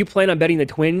 If you plan on betting the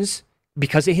Twins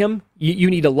because of him, you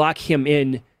need to lock him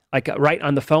in, like, right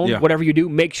on the phone. Yeah. Whatever you do,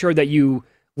 make sure that you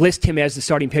list him as the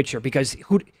starting pitcher, because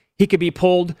he could be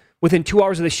pulled within 2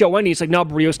 hours of the show ending. It's like, no,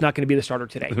 Barrios not going to be the starter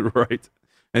today. Right.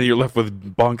 And you're left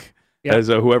with bunk as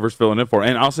whoever's filling in for.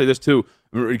 And I'll say this, too,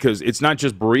 because it's not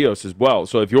just Barrios as well.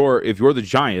 So if you're the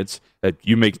Giants,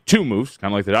 you make 2 moves,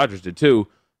 kind of like the Dodgers did, too.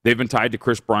 They've been tied to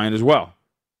Chris Bryant as well.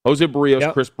 Jose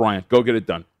Barrios, Chris Bryant, go get it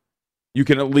done. You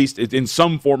can at least, in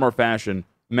some form or fashion,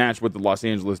 match what the Los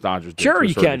Angeles Dodgers did. Sure,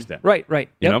 you can. Extent. Right.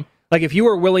 You know? Like, if you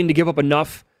were willing to give up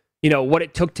enough, what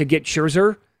it took to get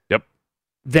Scherzer,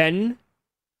 then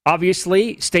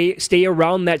obviously stay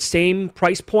around that same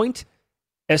price point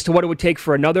as to what it would take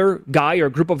for another guy or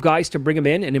group of guys to bring him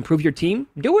in and improve your team,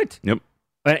 do it. Yep.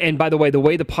 And by the way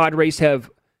the Padres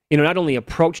have, not only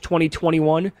approached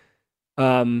 2021,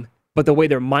 but the way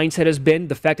their mindset has been,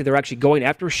 the fact that they're actually going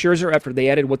after Scherzer after they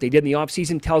added what they did in the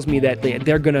offseason tells me that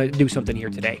they're going to do something here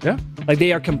today. Yeah. Like,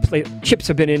 they are chips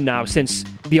have been in now since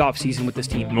the offseason with this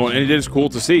team. Well, and it is cool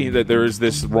to see that there is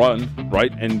this run,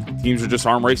 right? And teams are just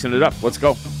arm racing it up. Let's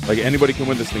go. Like, anybody can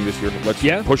win this thing this year. Let's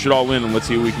push it all in, and let's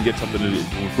see if we can get something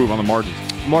to improve on the margins.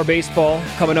 More baseball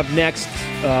coming up next.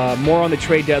 More on the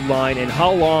trade deadline. And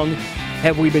how long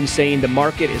have we been saying the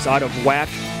market is out of whack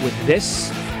with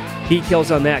this?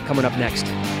 Details on that coming up next.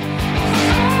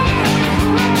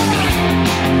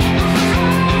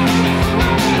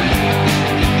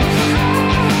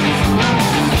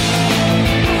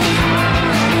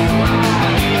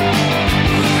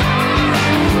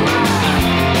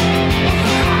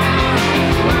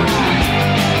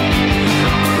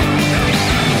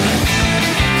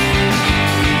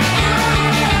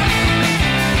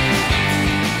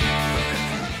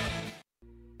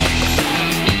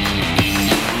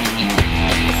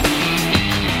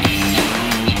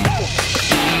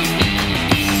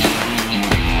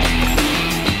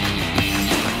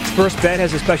 First Bet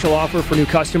has a special offer for new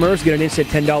customers. Get an instant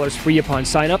 $10 free upon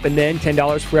sign-up, and then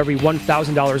 $10 for every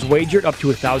 $1,000 wagered, up to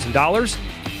 $1,000.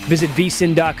 Visit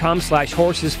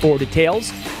vsin.com/horses for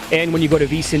details. And when you go to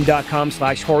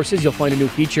vsin.com/horses, you'll find a new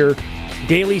feature,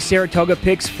 daily Saratoga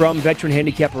picks from veteran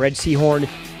handicapper Ed Seahorn.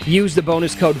 Use the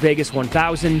bonus code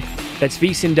Vegas1000. That's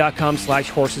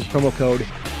vsin.com/horses. Promo code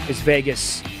is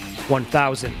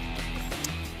Vegas1000.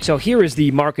 So here is the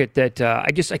market that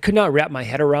I could not wrap my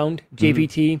head around,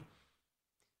 JVT.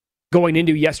 Going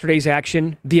into yesterday's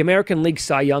action, the American League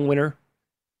Cy Young winner,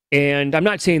 and I'm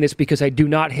not saying this because I do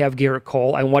not have Garrett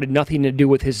Cole. I wanted nothing to do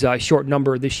with his short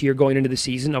number this year going into the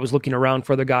season. I was looking around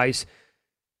for other guys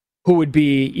who would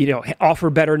be, offer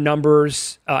better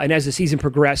numbers. And as the season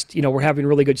progressed, we're having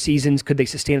really good seasons. Could they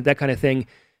sustain it? That kind of thing.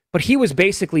 But he was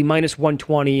basically minus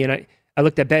 120, and I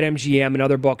looked at BetMGM and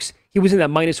other books. He was in that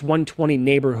minus 120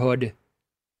 neighborhood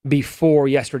before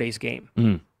yesterday's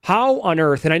game. How on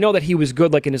earth, and I know that he was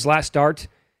good like in his last start,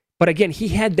 but again, he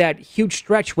had that huge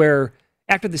stretch where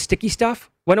after the sticky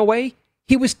stuff went away,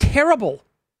 he was terrible.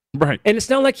 Right. And it's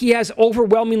not like he has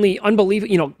overwhelmingly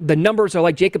unbelievable, the numbers are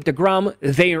like Jacob deGrom.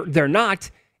 They're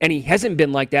not, and he hasn't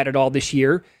been like that at all this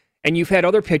year. And you've had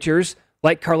other pitchers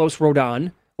like Carlos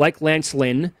Rodon, like Lance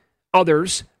Lynn,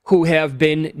 others who have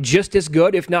been just as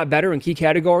good, if not better, in key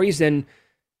categories than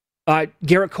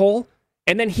Garrett Cole.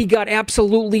 And then he got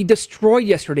absolutely destroyed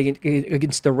yesterday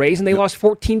against the Rays, and they lost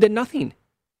 14-0.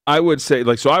 I would say,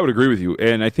 so I would agree with you.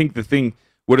 And I think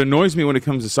what annoys me when it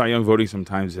comes to Cy Young voting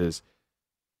sometimes is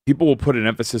people will put an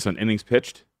emphasis on innings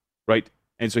pitched, right?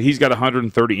 And so he's got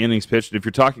 130 innings pitched. If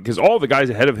you're talking, because all the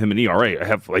guys ahead of him in ERA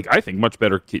have, I think, much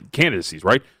better candidacies,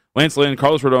 right? Lance Lynn,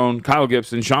 Carlos Rodon, Kyle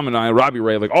Gibson, Sean Manaea, Robbie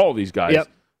Ray, all these guys. Yep.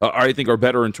 I think are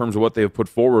better in terms of what they have put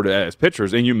forward as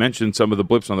pitchers. And you mentioned some of the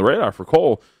blips on the radar for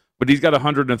Cole, but he's got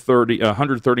 130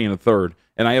 and a third.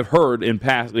 And I have heard in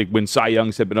past, when Cy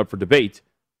Youngs have been up for debate,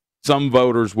 some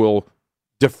voters will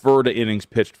defer to innings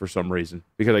pitched for some reason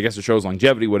because I guess it shows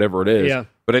longevity, whatever it is. Yeah.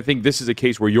 But I think this is a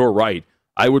case where you're right.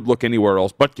 I would look anywhere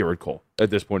else but Garrett Cole at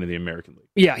this point in the American League.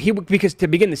 Yeah, because to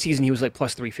begin the season, he was like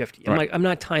plus 350. I'm like, I'm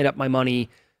not tying up my money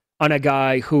on a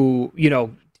guy who,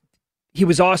 he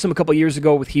was awesome a couple of years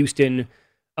ago with Houston.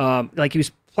 He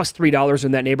was plus $3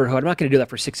 in that neighborhood. I'm not going to do that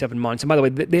for 6-7 months. And by the way,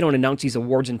 they don't announce these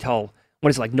awards until,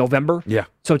 November? Yeah.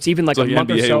 So it's even like a month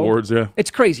NBA or so. Awards, yeah.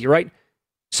 It's crazy, right?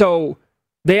 So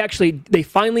they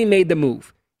finally made the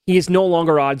move. He is no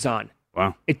longer odds on.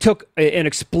 Wow. It took an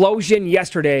explosion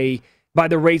yesterday by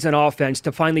the Rays on offense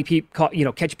to finally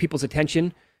catch people's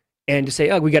attention and to say,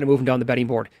 oh, we got to move him down the betting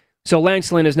board. So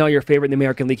Lance Lynn is now your favorite in the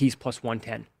American League. He's plus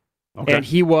 110. Okay. And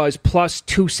he was plus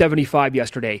 275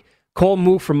 yesterday. Cole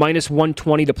moved from minus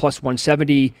 120 to plus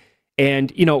 170.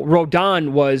 And,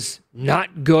 Rodon was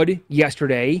not good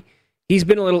yesterday. He's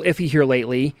been a little iffy here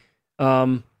lately.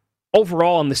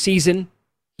 Overall in the season,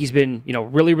 he's been,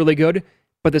 really, really good.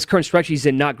 But this current stretch he's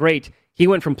in, not great. He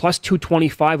went from plus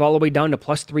 225 all the way down to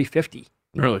plus 350.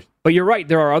 Really? But you're right.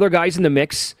 There are other guys in the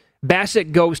mix.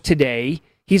 Bassett goes today.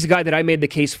 He's the guy that I made the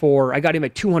case for. I got him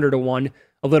at 200-1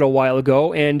 a little while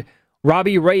ago. And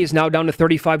Robbie Ray is now down to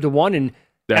 35-1. And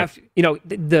after,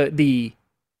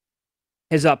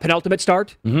 his penultimate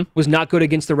start was not good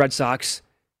against the Red Sox.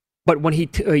 But when he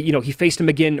faced him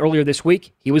again earlier this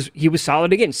week, he was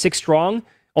solid again. 6 strong,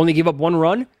 only gave up 1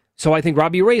 run. So I think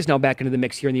Robbie Ray is now back into the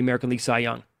mix here in the American League Cy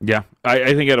Young. Yeah,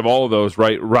 I think out of all of those,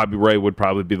 right, Robbie Ray would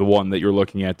probably be the one that you're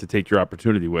looking at to take your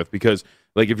opportunity with because,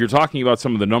 if you're talking about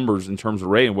some of the numbers in terms of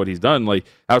Ray and what he's done,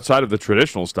 outside of the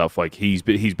traditional stuff, he's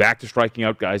back to striking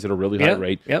out guys at a really high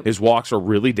rate. Yep. His walks are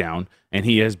really down, and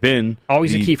he has been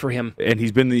always a key for him. And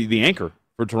he's been the anchor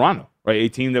for Toronto, right? A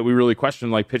team that we really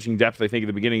questioned, pitching depth. I think at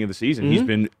the beginning of the season, he's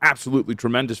been absolutely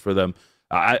tremendous for them.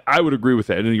 I would agree with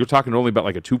that. And you're talking only about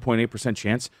a 2.8%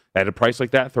 chance at a price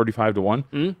like that,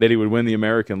 35-1, that he would win the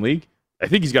American League. I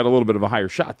think he's got a little bit of a higher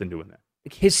shot than doing that.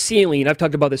 His ceiling, and I've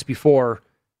talked about this before,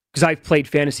 because I've played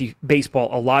fantasy baseball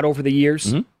a lot over the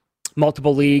years,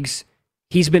 multiple leagues.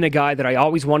 He's been a guy that I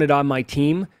always wanted on my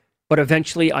team, but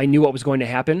eventually I knew what was going to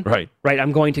happen. Right.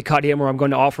 I'm going to cut him or I'm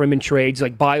going to offer him in trades,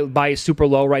 buy a super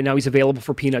low. Right now he's available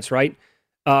for peanuts, right?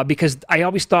 Because I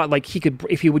always thought he could,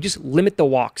 if he would just limit the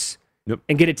walks,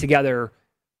 and get it together.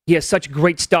 He has such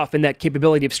great stuff and that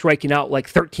capability of striking out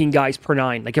 13 guys per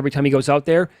 9. Every time he goes out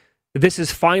there, this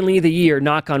is finally the year,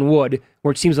 knock on wood,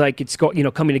 where it seems like it's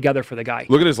coming together for the guy.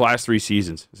 Look at his last 3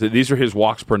 seasons. So these are his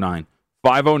walks per 9.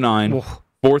 509,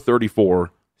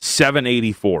 434,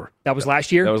 784. That was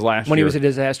last year? That was last year. When he was a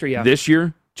disaster, yeah. This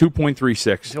year,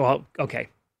 2.36. Well, okay.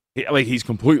 He's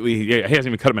completely, he hasn't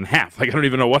even cut him in half. I don't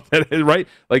even know what that is, right?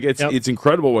 It's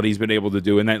incredible what he's been able to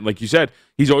do. And then, like you said,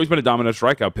 he's always been a dominant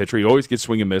strikeout pitcher. He always gets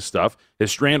swing and miss stuff.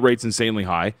 His strand rate's insanely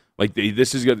high.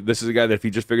 This is a guy that if he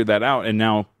just figured that out, and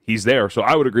now he's there. So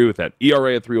I would agree with that.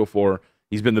 ERA at 3.04.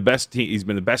 He's been the best. He's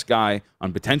been the best guy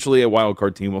on potentially a wild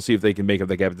card team. We'll see if they can make up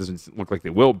that gap. It doesn't look like they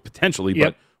will potentially,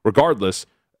 but regardless,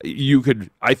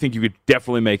 I think you could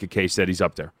definitely make a case that he's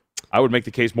up there. I would make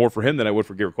the case more for him than I would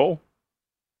for Garrett Cole.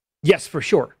 Yes, for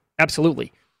sure.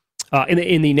 Absolutely.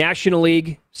 In the National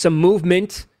League, some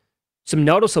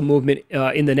noticeable movement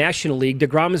in the National League.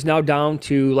 DeGrom is now down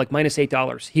to minus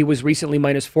 $8. He was recently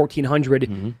minus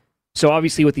 1,400. So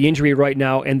obviously with the injury right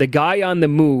now, and the guy on the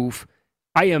move,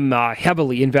 I am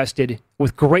heavily invested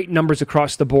with great numbers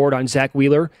across the board on Zach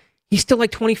Wheeler. He's still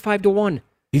 25-1.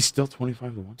 He's still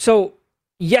 25-1. So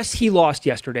yes, he lost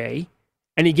yesterday,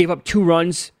 and he gave up 2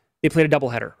 runs. They played a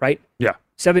doubleheader, right? Yeah.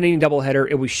 7-inning doubleheader.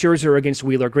 It was Scherzer against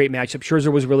Wheeler. Great matchup.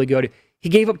 Scherzer was really good. He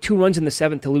gave up 2 runs in the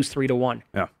 7th to lose 3-1.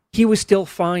 Yeah. He was still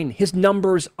fine. His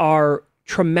numbers are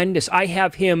tremendous. I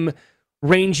have him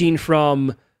ranging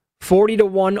from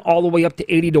 40-1 all the way up to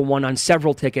 80-1 on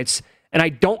several tickets, and I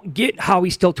don't get how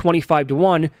he's still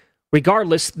 25-1.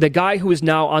 Regardless, the guy who is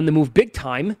now on the move big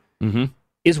time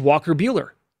is Walker Buehler.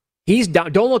 He's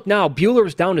down. Don't look now. Buehler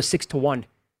is down to 6-1.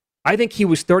 I think he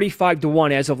was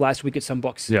 35-1 as of last week at some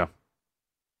books. Yeah.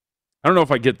 I don't know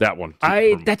if I get that one.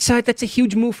 That's a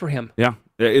huge move for him. Yeah,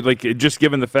 just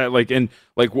given the fact,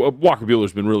 Walker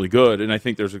Buehler's been really good, and I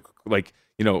think there's I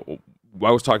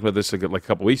was talking about this a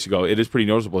couple weeks ago. It is pretty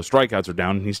noticeable. His strikeouts are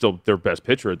down, and he's still their best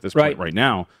pitcher at this point right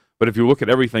now. But if you look at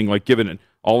everything, given it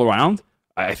all around,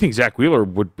 I think Zach Wheeler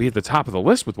would be at the top of the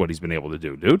list with what he's been able to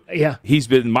do, dude. Yeah, he's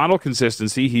been model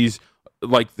consistency. He's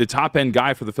the top end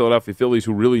guy for the Philadelphia Phillies,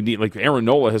 who really need. Aaron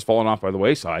Nola has fallen off by the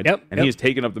wayside, and he has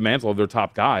taken up the mantle of their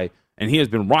top guy. And he has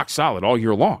been rock solid all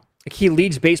year long. He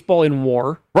leads baseball in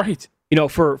WAR. Right.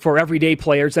 For everyday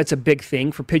players, that's a big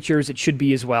thing. For pitchers, it should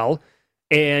be as well.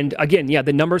 And again,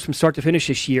 the numbers from start to finish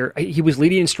this year, he was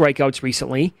leading in strikeouts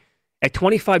recently at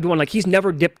 25-1. Like, he's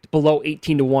never dipped below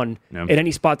 18-1 at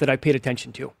any spot that I paid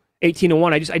attention to.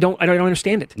 18-1, I don't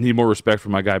understand it. Need more respect for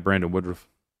my guy Brandon Woodruff.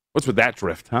 What's with that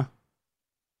drift, huh?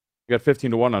 You got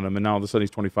 15-1 on him, and now all of a sudden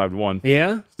he's 25-1.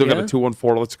 Yeah. Still got a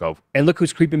 2-1-4. Let's go. And look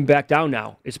who's creeping back down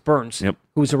now. It's Burns,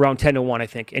 who's around 10-1, I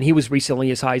think. And he was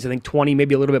recently as high as, I think, 20,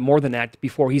 maybe a little bit more than that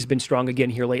before he's been strong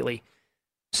again here lately.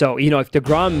 So, if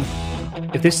DeGrom,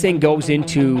 if this thing goes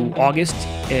into August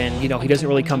and, he doesn't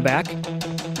really come back,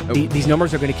 these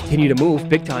numbers are going to continue to move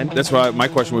big time. That's why my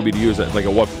question would be to you is at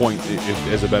what point,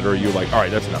 as a bettor, are you like, all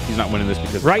right, that's enough. He's not winning this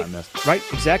because of time missed. Right,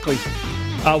 exactly.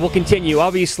 We'll continue.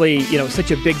 Obviously,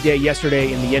 such a big day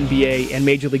yesterday in the NBA and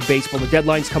Major League Baseball. The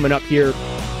deadline's coming up here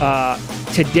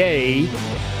today.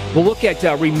 We'll look at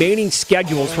remaining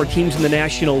schedules for teams in the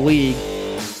National League.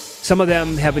 Some of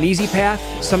them have an easy path.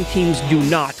 Some teams do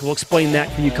not. We'll explain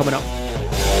that for you coming up.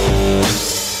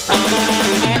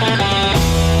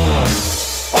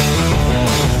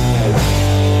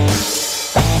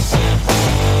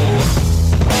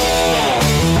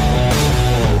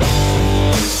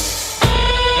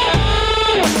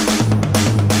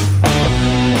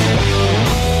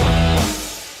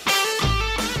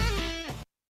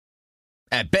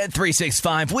 At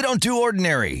Bet365, we don't do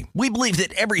ordinary. We believe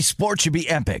that every sport should be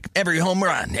epic. Every home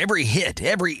run, every hit,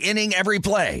 every inning, every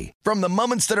play. From the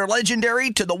moments that are legendary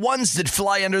to the ones that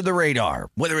fly under the radar.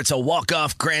 Whether it's a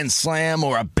walk-off grand slam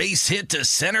or a base hit to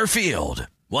center field.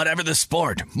 Whatever the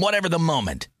sport, whatever the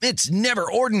moment. It's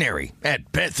never ordinary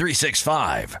at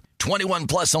Bet365. 21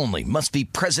 plus only. Must be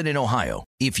present in Ohio.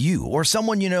 If you or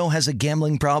someone you know has a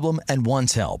gambling problem and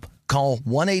wants help, call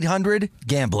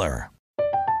 1-800-GAMBLER.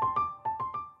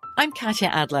 I'm Katya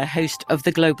Adler, host of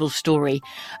The Global Story.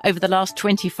 Over the last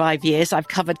 25 years, I've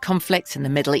covered conflicts in the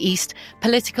Middle East,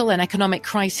 political and economic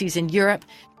crises in Europe,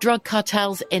 drug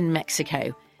cartels in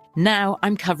Mexico. Now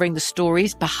I'm covering the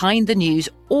stories behind the news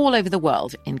all over the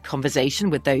world in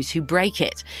conversation with those who break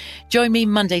it. Join me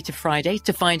Monday to Friday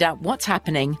to find out what's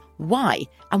happening, why,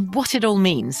 and what it all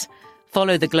means.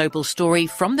 Follow The Global Story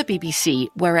from the BBC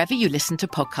wherever you listen to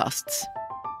podcasts.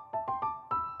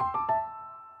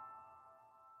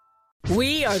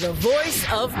 We are the voice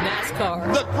of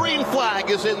NASCAR. The green flag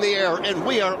is in the air, and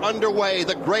we are underway.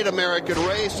 The Great American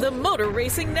Race. The Motor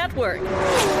Racing Network.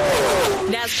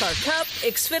 NASCAR Cup,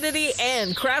 Xfinity,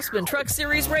 and Craftsman Truck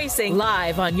Series Racing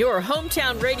live on your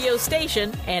hometown radio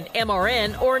station and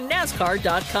MRN or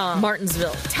NASCAR.com.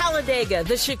 Martinsville, Talladega,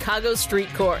 the Chicago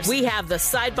Street Course. We have the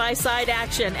side-by-side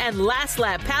action and last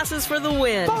lap passes for the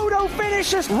win. Photo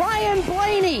finishes. Ryan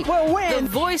Blaney will win. The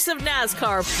voice of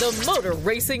NASCAR, the Motor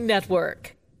Racing Network.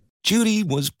 Judy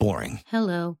was boring.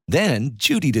 Hello. Then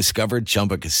Judy discovered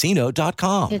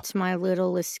ChumbaCasino.com. It's my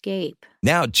little escape.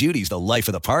 Now Judy's the life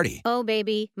of the party. Oh,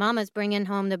 baby, mama's bringing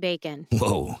home the bacon.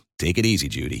 Whoa, take it easy,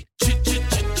 Judy.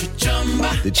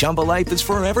 The Chumba life is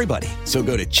for everybody. So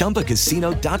go to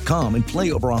ChumbaCasino.com and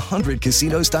play over 100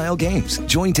 casino-style games.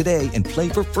 Join today and play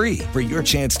for free for your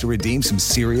chance to redeem some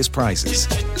serious prizes.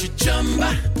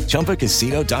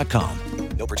 ChumbaCasino.com.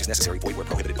 No purchase necessary. Void where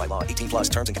prohibited by law. 18 plus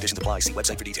terms and conditions apply. See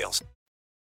website for details.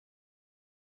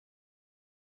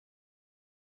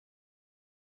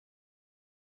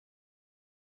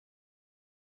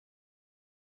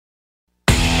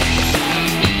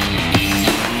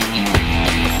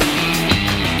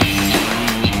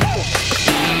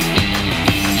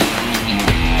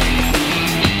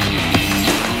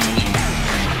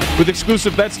 With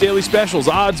exclusive bets, daily specials,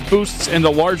 odds, boosts, and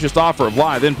the largest offer of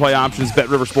live in-play options,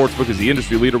 BetRivers Sportsbook is the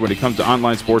industry leader when it comes to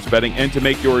online sports betting. And to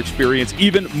make your experience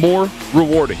even more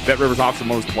rewarding, BetRivers offers the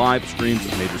most live streams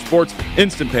of major sports,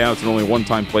 instant payouts, and only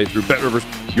one-time playthrough. BetRivers,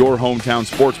 your hometown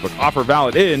sportsbook. Offer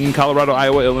valid in Colorado,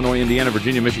 Iowa, Illinois, Indiana,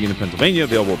 Virginia, Michigan, and Pennsylvania.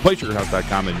 Available at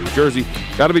PlaySugarHouse.com in New Jersey.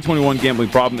 Got to be 21. Gambling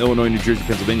problem. Illinois, New Jersey,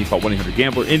 Pennsylvania. Call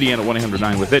 1-800-GAMBLER. Indiana,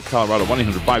 1-800-9-WITH-IT. Colorado,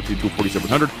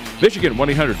 1-800-522-4700. Michigan,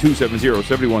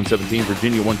 1-800-270-7117.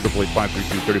 Virginia,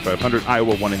 1-888-532-3500.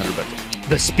 Iowa, 1-800-BETS.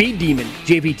 The Speed Demon,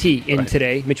 JVT, in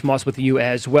today. Mitch Moss with you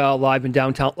as well, live in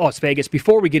downtown Las Vegas.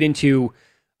 Before we get into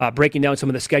breaking down some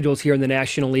of the schedules here in the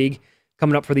National League,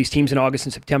 coming up for these teams in August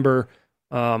and September,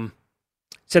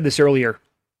 said this earlier.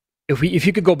 If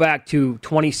you could go back to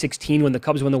 2016 when the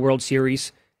Cubs won the World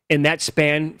Series, in that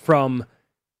span from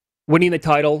winning the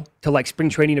title to like spring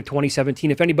training of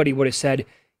 2017, if anybody would have said,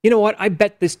 you know what, I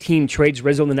bet this team trades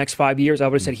Rizzo in the next 5 years, I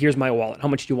would have said, here's my wallet. How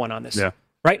much do you want on this? Yeah.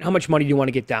 Right? How much money do you want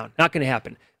to get down? Not going to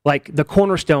happen. Like the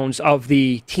cornerstones of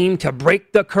the team to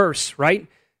break the curse, right?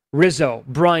 Rizzo,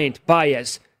 Bryant,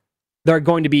 Baez, they're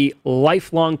going to be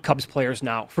lifelong Cubs players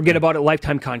now. Forget about it,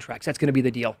 lifetime contracts. That's going to be the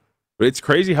deal. But it's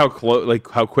crazy how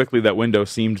how quickly that window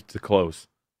seemed to close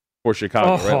for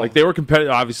Chicago, right? Like they were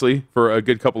competitive, obviously, for a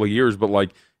good couple of years, but like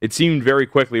it seemed very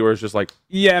quickly where it's just like,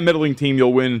 yeah, middling team,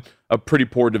 you'll win a pretty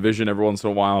poor division every once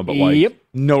in a while, but like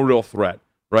no real threat,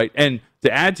 right? And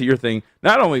to add to your thing,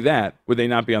 not only that, would they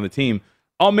not be on the team,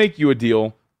 I'll make you a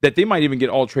deal that they might even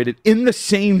get all traded in the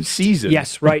same season.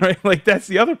 Yes, right. Like that's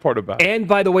the other part about it. And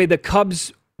by the way, the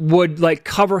Cubs would like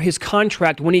cover his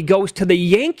contract when he goes to the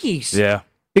Yankees. Yeah.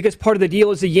 Because part of the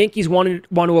deal is the Yankees want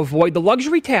to avoid the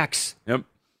luxury tax. Yep.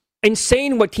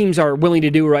 Insane what teams are willing to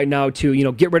do right now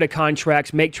to, get rid of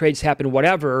contracts, make trades happen,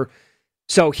 whatever.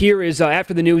 So here is,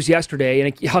 after the news yesterday,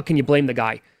 and how can you blame the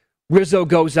guy? Rizzo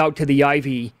goes out to the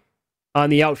ivy on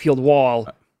the outfield wall,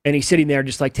 and he's sitting there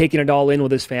just like taking it all in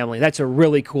with his family. That's a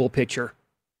really cool picture.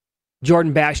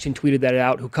 Jordan Bashton tweeted that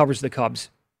out, who covers the Cubs.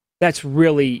 That's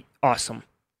really awesome.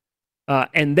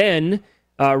 And then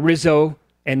Rizzo,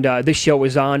 and this show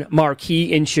is on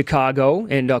Marquee in Chicago.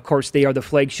 And, of course, they are the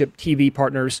flagship TV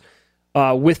partners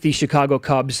with the Chicago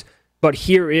Cubs. But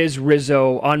here is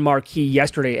Rizzo on Marquee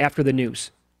yesterday after the news.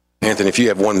 Anthony, if you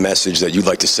have one message that you'd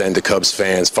like to send to Cubs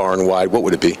fans far and wide, what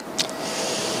would it be?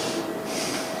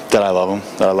 That I love them,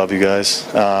 that I love you guys.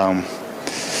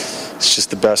 It's just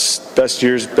the best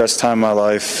years, best time of my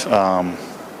life.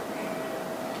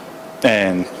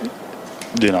 And,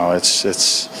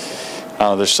 it's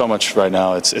there's so much right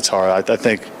now. It's hard. I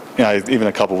think even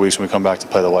a couple weeks when we come back to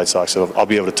play the White Sox, I'll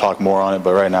be able to talk more on it.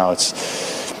 But right now,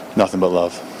 it's nothing but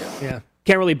love. Yeah,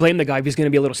 can't really blame the guy if he's going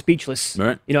to be a little speechless.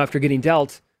 Right. After getting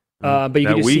dealt. But you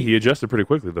can just see he adjusted pretty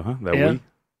quickly though, huh?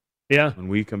 Yeah. When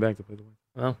we come back to play the White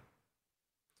Sox. Well,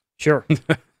 sure.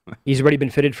 He's already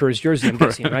been fitted for his jersey, I'm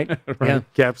guessing, right? Right. Yeah.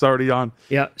 Cap's already on.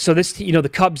 Yeah. So this, the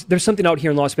Cubs, there's something out here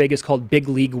in Las Vegas called Big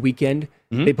League Weekend.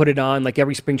 Mm-hmm. They put it on like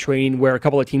every spring training where a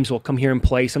couple of teams will come here and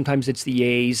play. Sometimes it's the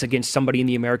A's against somebody in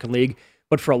the American League.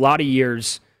 But for a lot of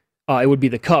years, it would be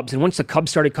the Cubs. And once the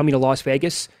Cubs started coming to Las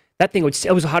Vegas, that thing it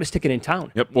was the hottest ticket in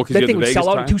town. Yep. Well, that thing would sell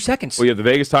out in 2 seconds. Well, you have the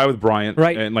Vegas tie with Bryant.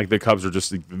 Right. And like the Cubs are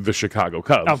just the Chicago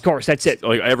Cubs. Of course, that's it.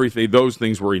 Like everything, those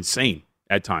things were insane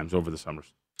at times over the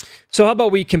summers. So how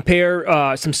about we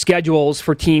compare some schedules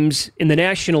for teams in the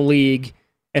National League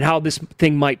and how this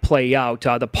thing might play out.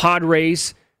 The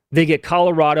Padres, they get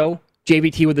Colorado,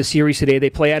 JVT with the series today.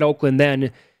 They play at Oakland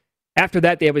then. After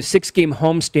that, they have a 6-game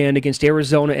homestand against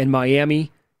Arizona and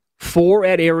Miami, 4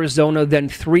 at Arizona, then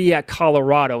 3 at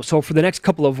Colorado. So for the next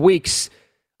couple of weeks,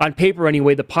 on paper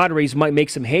anyway, the Padres might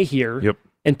make some hay here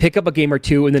and pick up a game or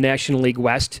two in the National League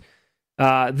West.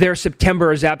 Their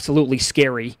September is absolutely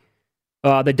scary.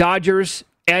 The Dodgers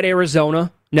at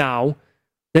Arizona now.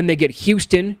 Then they get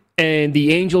Houston and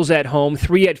the Angels at home.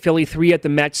 3 at Philly, 3 at the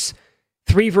Mets.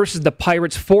 3 versus the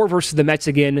Pirates, 4 versus the Mets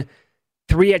again.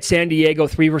 3 at San Diego,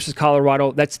 3 versus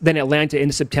Colorado. That's then Atlanta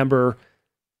in September.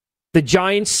 The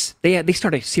Giants, they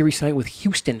start a series tonight with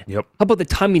Houston. Yep. How about the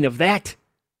timing of that?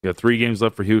 Yeah, 3 games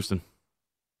left for Houston.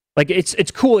 Like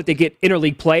it's cool that they get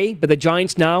interleague play, but the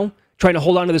Giants now trying to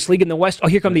hold on to this league in the West. Oh,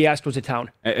 here come the Astros to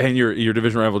town. And your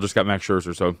division rival just got Max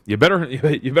Scherzer, so you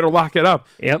better lock it up.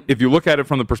 Yep. If you look at it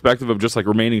from the perspective of just like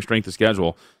remaining strength of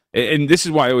schedule, and this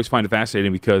is why I always find it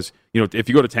fascinating because if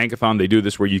you go to Tankathon, they do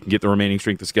this where you can get the remaining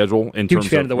strength of schedule in Huge terms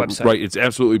fan of the website. Right, it's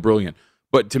absolutely brilliant.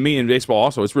 But to me in baseball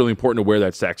also, it's really important to where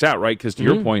that stacks out, right? Because to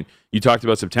your point, you talked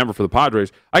about September for the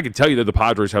Padres. I can tell you that the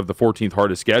Padres have the 14th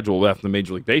hardest schedule left in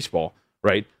Major League Baseball,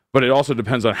 right? But it also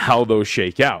depends on how those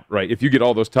shake out, right? If you get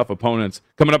all those tough opponents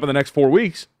coming up in the next 4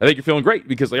 weeks, I think you're feeling great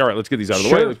because, all right, let's get these out of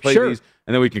the way. Let's play these,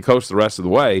 and then we can coast the rest of the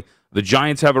way. The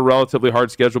Giants have a relatively hard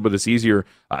schedule, but it's easier.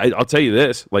 I'll tell you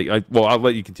this. I'll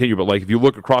let you continue, but if you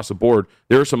look across the board,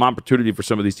 there is some opportunity for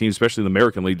some of these teams, especially in the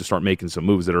American League, to start making some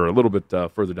moves that are a little bit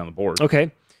further down the board.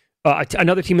 Okay.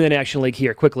 Another team in the National League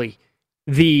here, quickly.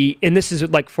 And this is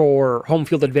for home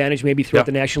field advantage maybe throughout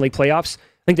the National League playoffs.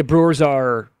 I think the Brewers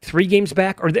are 3 games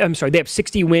back, they have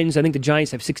 60 wins. I think the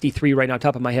Giants have 63 right now,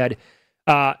 top of my head.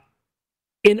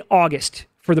 In August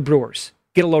for the Brewers,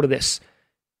 get a load of this.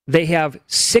 They have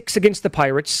 6 against the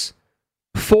Pirates,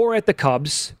 4 at the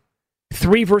Cubs,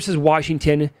 3 versus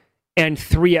Washington, and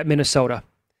 3 at Minnesota.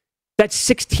 That's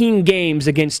 16 games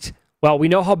against, we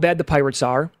know how bad the Pirates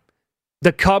are.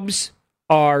 The Cubs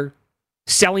are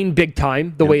selling big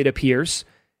time, the way it appears.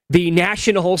 The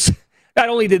Nationals... Not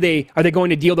only are they going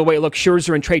to deal the way it looks,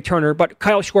 Scherzer and Trey Turner, but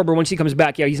Kyle Schwarber, once he comes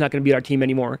back, he's not going to be our team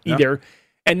anymore either.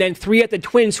 And then 3 at the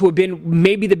Twins, who have been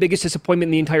maybe the biggest disappointment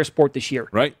in the entire sport this year.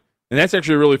 Right. And that's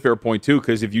actually a really fair point, too,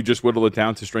 because if you just whittle it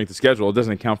down to strength of schedule, it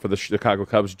doesn't account for the Chicago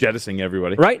Cubs jettisoning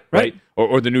everybody. Right.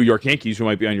 Or the New York Yankees, who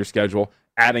might be on your schedule,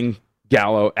 adding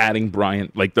Gallo, adding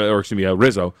Bryant,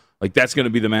 Rizzo. Like, that's going to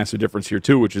be the massive difference here,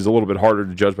 too, which is a little bit harder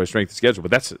to judge by strength of schedule.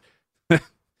 But that's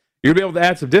you're going to be able to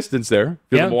add some distance there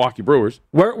for the Milwaukee Brewers.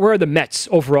 Where are the Mets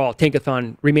overall,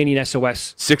 Tankathon, remaining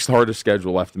SOS? Sixth hardest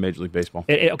schedule left in Major League Baseball.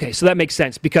 Okay, so that makes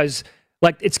sense because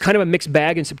it's kind of a mixed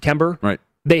bag in September. Right.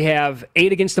 They have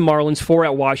 8 against the Marlins, 4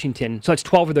 at Washington. So that's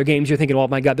 12 of their games. You're thinking, oh,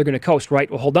 my God, they're going to coast, right?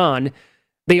 Well, hold on.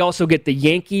 They also get the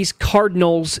Yankees,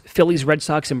 Cardinals, Phillies, Red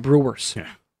Sox, and Brewers. Yeah,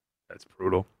 that's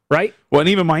brutal. Right? Well, and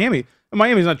even Miami.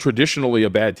 Miami's not traditionally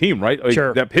a bad team, right? Like,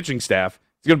 sure. That pitching staff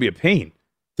is going to be a pain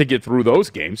to get through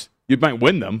those games. You might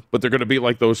win them, but they're going to be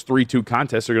like those 3-2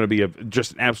 contests. They're going to be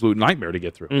just an absolute nightmare to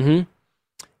get through. Mm-hmm.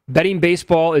 Betting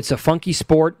baseball, it's a funky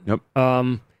sport. Yep.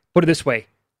 Put it this way.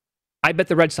 I bet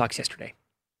the Red Sox yesterday.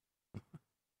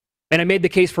 And I made the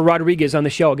case for Rodriguez on the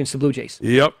show against the Blue Jays.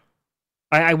 Yep.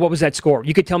 What was that score?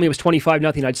 You could tell me it was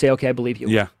 25-0. I'd say, okay, I believe you.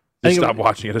 Yeah. Just stop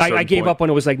watching it. I gave up when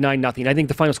it was like 9-0. I think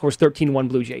the final score was 13-1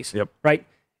 Blue Jays. Yep. Right?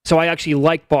 So I actually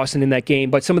like Boston in that game.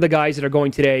 But some of the guys that are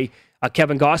going today,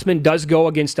 Kevin Gausman does go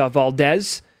against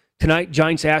Valdez tonight.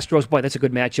 Giants, Astros. Boy, that's a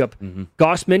good matchup. Mm-hmm.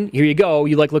 Gausman, here you go.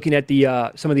 You like looking at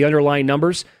the some of the underlying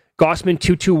numbers. Gausman,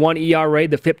 2.21 ERA.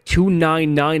 The FIP,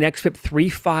 2.99. XFIP,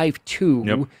 3.52.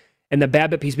 Yep. And the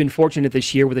BABIP, he's been fortunate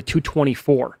this year with a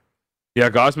 2.24. Yeah,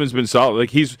 Gausman's been solid.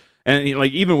 Like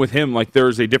even with him, like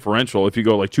there's a differential. If you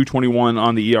go like 2.21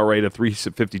 on the ERA to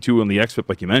 3.52 on the XFIP,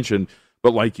 like you mentioned,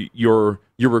 but like you're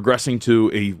regressing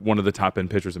to one of the top end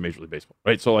pitchers in Major League Baseball,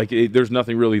 right? So like there's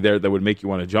nothing really there that would make you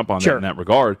want to jump on that in that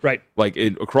regard, right? Like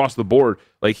across the board,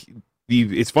 like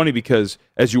it's funny because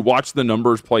as you watch the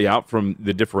numbers play out from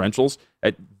the differentials,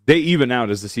 they even out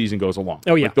as the season goes along.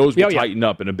 Oh yeah, like those will tighten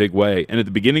up in a big way. And at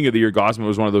the beginning of the year, Gausman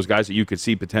was one of those guys that you could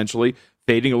see potentially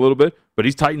fading a little bit, but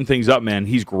he's tightened things up, man.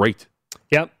 He's great.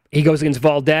 Yep. He goes against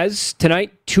Valdez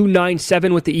tonight,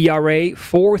 2.97 with the ERA,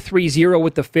 4.30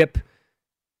 with the FIP.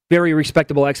 Very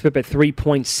respectable XFIP at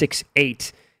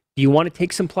 3.68. Do you want to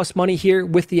take some plus money here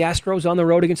with the Astros on the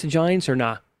road against the Giants or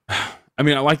not? I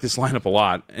mean, I like this lineup a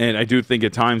lot, and I do think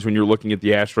at times when you're looking at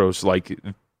the Astros, like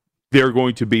they're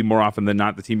going to be more often than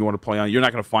not the team you want to play on. You're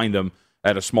not going to find them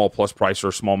at a small plus price or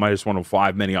a small minus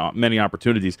 105, many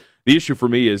opportunities. The issue for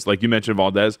me is, like you mentioned,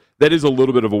 Valdez, that is a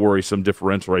little bit of a worrisome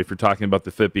differential, right? If you're talking about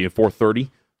the FIP being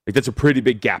 4.30, like that's a pretty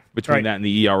big gap between that and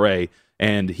the ERA,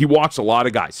 and he walks a lot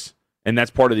of guys, and that's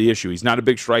part of the issue. He's not a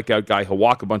big strikeout guy. He'll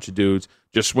walk a bunch of dudes,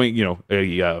 just swing,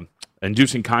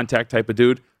 inducing contact type of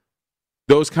dude.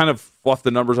 Those kind of fluff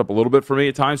the numbers up a little bit for me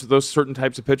at times with those certain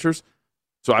types of pitchers.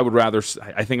 So I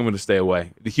think I'm going to stay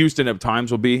away. The Houston at times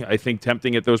will be, I think,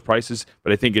 tempting at those prices,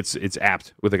 but I think it's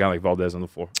apt with a guy like Valdez on the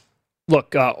floor.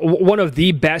 Look, one of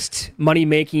the best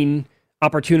money-making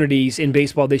opportunities in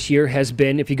baseball this year has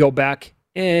been, if you go back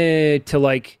to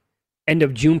like end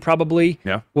of June probably,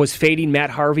 was fading Matt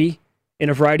Harvey in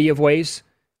a variety of ways.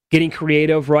 Getting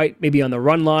creative, right? Maybe on the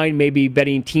run line, maybe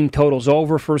betting team totals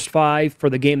over first 5 for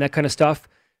the game, that kind of stuff.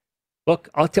 Look,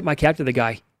 I'll tip my cap to the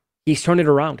guy. He's turned it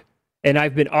around. And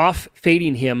I've been off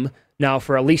fading him now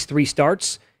for at least 3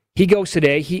 starts. He goes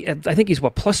today. I think he's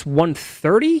plus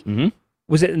 130? Mm-hmm.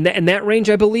 Was it in that range,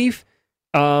 I believe?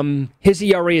 His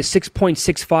ERA is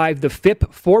 6.65. The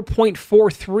FIP,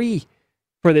 4.43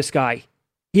 for this guy.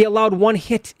 He allowed 1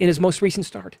 hit in his most recent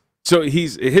start. So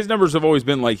his numbers have always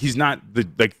been like he's not the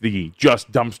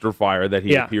just dumpster fire that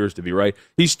he appears to be, right?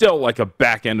 He's still like a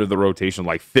back end of the rotation,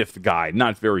 like 5th guy,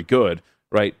 not very good,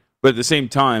 right? But at the same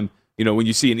time, when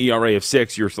you see an ERA of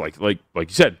 6, you're like you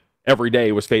said, every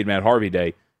day was fade Matt Harvey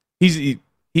day. He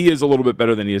is a little bit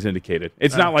better than he has indicated.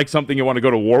 It's not like something you want to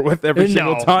go to war with every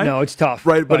single time. No, it's tough,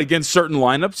 right? But against certain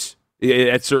lineups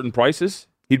at certain prices,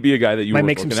 he'd be a guy that you might would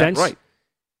make some sense, right?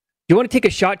 You want to take a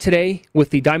shot today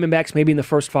with the Diamondbacks maybe in the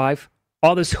first 5?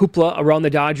 All this hoopla around the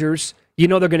Dodgers. They're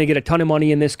going to get a ton of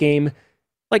money in this game.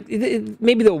 Like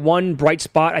maybe the one bright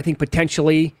spot, I think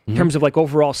potentially, in terms of like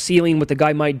overall ceiling, what the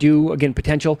guy might do, again,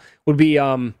 potential, would be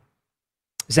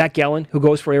Zach Gallen, who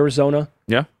goes for Arizona.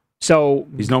 Yeah. So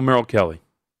he's no Merrill Kelly.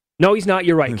 No, he's not.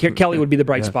 You're right. Kelly would be the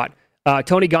bright spot.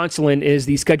 Tony Gonsolin is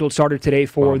the scheduled starter today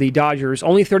for the Dodgers.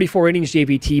 Only 34 innings,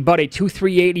 JVT, but a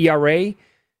 2.38 ERA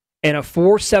and a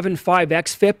 4.75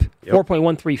 xFIP,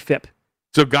 4.13 FIP.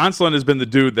 So Gonsolin has been the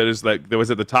dude that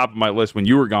was at the top of my list when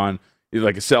you were gone. He's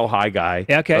like a sell high guy.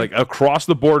 Yeah, okay. Like across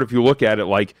the board, if you look at it,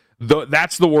 like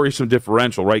that's the worrisome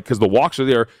differential, right? Because the walks are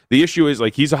there. The issue is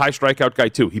like he's a high strikeout guy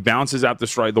too. He balances out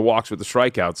the walks with the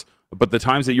strikeouts. But the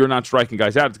times that you're not striking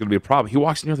guys out, it's going to be a problem. He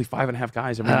walks nearly 5.5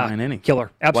 guys every 9 innings.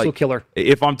 Killer, absolute killer.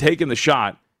 If I'm taking the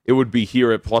shot, it would be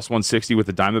here at plus 160 with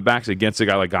the Diamondbacks against a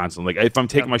guy like Gonsolin. Like if I'm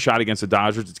taking my shot against the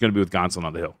Dodgers, it's going to be with Gonsolin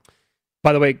on the hill.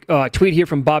 By the way, tweet here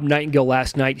from Bob Nightingale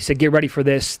last night. He said, get ready for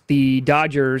this. The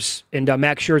Dodgers and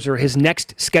Max Scherzer, his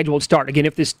next scheduled start, again,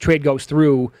 if this trade goes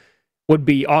through, would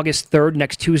be August 3rd,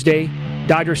 next Tuesday,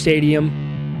 Dodger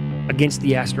Stadium against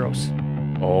the Astros.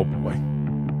 Oh, boy.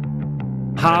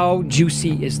 How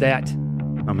juicy is that?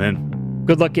 I'm in.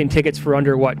 Good luck getting tickets for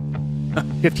under, what,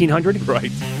 $1,500?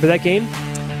 Right. For that game?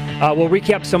 We'll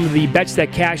recap some of the bets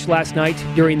that cashed last night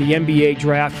during the NBA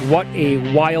draft. What a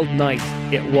wild night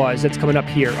it was. That's coming up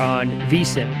here on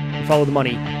VSiN. Follow the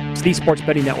money. It's the Sports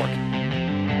Betting Network.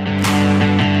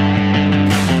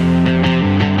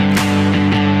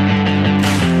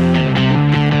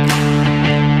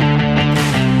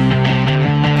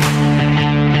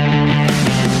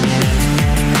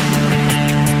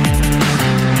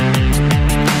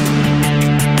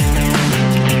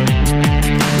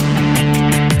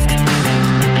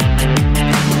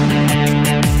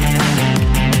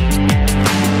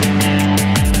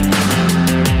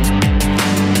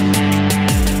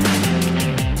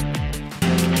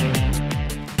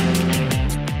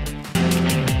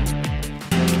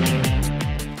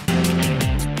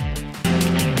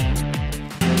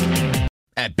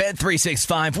 At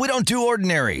Bet365, we don't do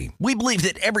ordinary. We believe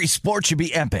that every sport should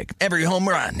be epic. Every home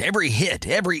run, every hit,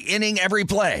 every inning, every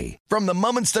play. From the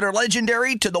moments that are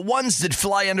legendary to the ones that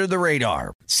fly under the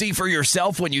radar. See for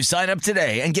yourself when you sign up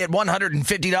today and get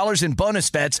 $150 in bonus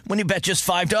bets when you bet just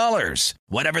 $5.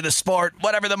 Whatever the sport,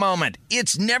 whatever the moment,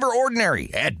 it's never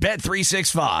ordinary at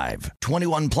Bet365.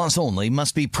 21 plus only.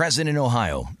 Must be present in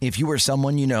Ohio. If you or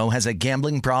someone you know has a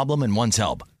gambling problem and wants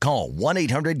help, call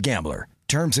 1-800-GAMBLER.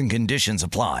 Terms and conditions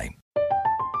apply.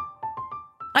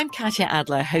 I'm Katya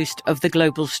Adler, host of The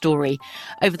Global Story.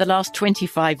 Over the last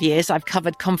 25 years, I've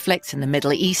covered conflicts in the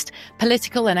Middle East,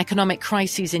 political and economic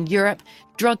crises in Europe,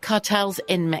 drug cartels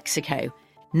in Mexico.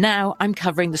 Now I'm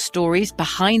covering the stories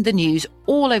behind the news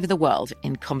all over the world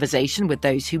in conversation with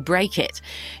those who break it.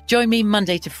 Join me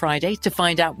Monday to Friday to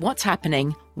find out what's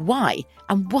happening, why,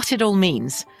 and what it all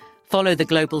means. Follow The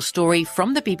Global Story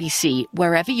from the BBC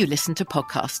wherever you listen to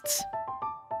podcasts.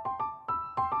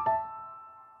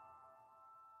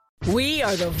 We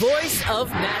are the voice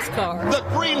of NASCAR. The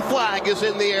green flag is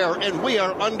in the air, and we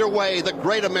are underway. The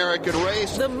Great American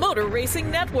Race. The Motor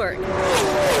Racing Network.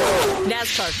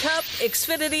 NASCAR Cup,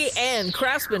 Xfinity, and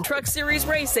Craftsman Truck Series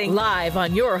Racing live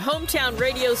on your hometown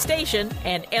radio station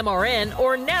and MRN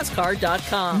or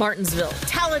NASCAR.com. Martinsville,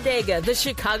 Talladega, the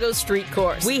Chicago Street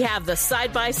Course. We have the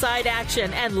side-by-side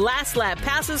action and last lap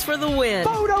passes for the win.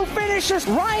 Photo finishes.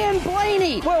 Ryan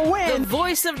Blaney will win. The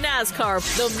voice of NASCAR,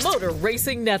 the Motor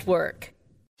Racing Network.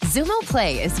 Xumo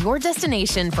Play is your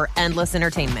destination for endless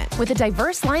entertainment. With a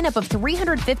diverse lineup of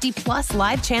 350 plus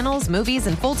live channels, movies,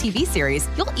 and full TV series,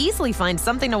 you'll easily find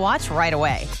something to watch right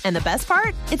away. And the best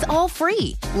part? It's all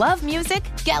free. Love music?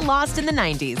 Get lost in the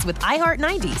 90s with iHeart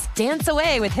 90s, dance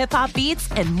away with hip-hop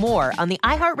beats, and more on the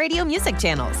iHeartRadio music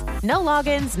channels. No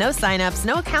logins, no signups,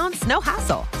 no accounts, no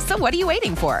hassle. So what are you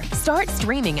waiting for? Start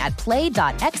streaming at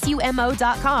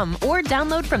play.xumo.com or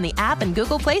download from the app and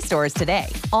Google Play stores today.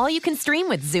 All you can stream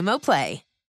with Xumo Play.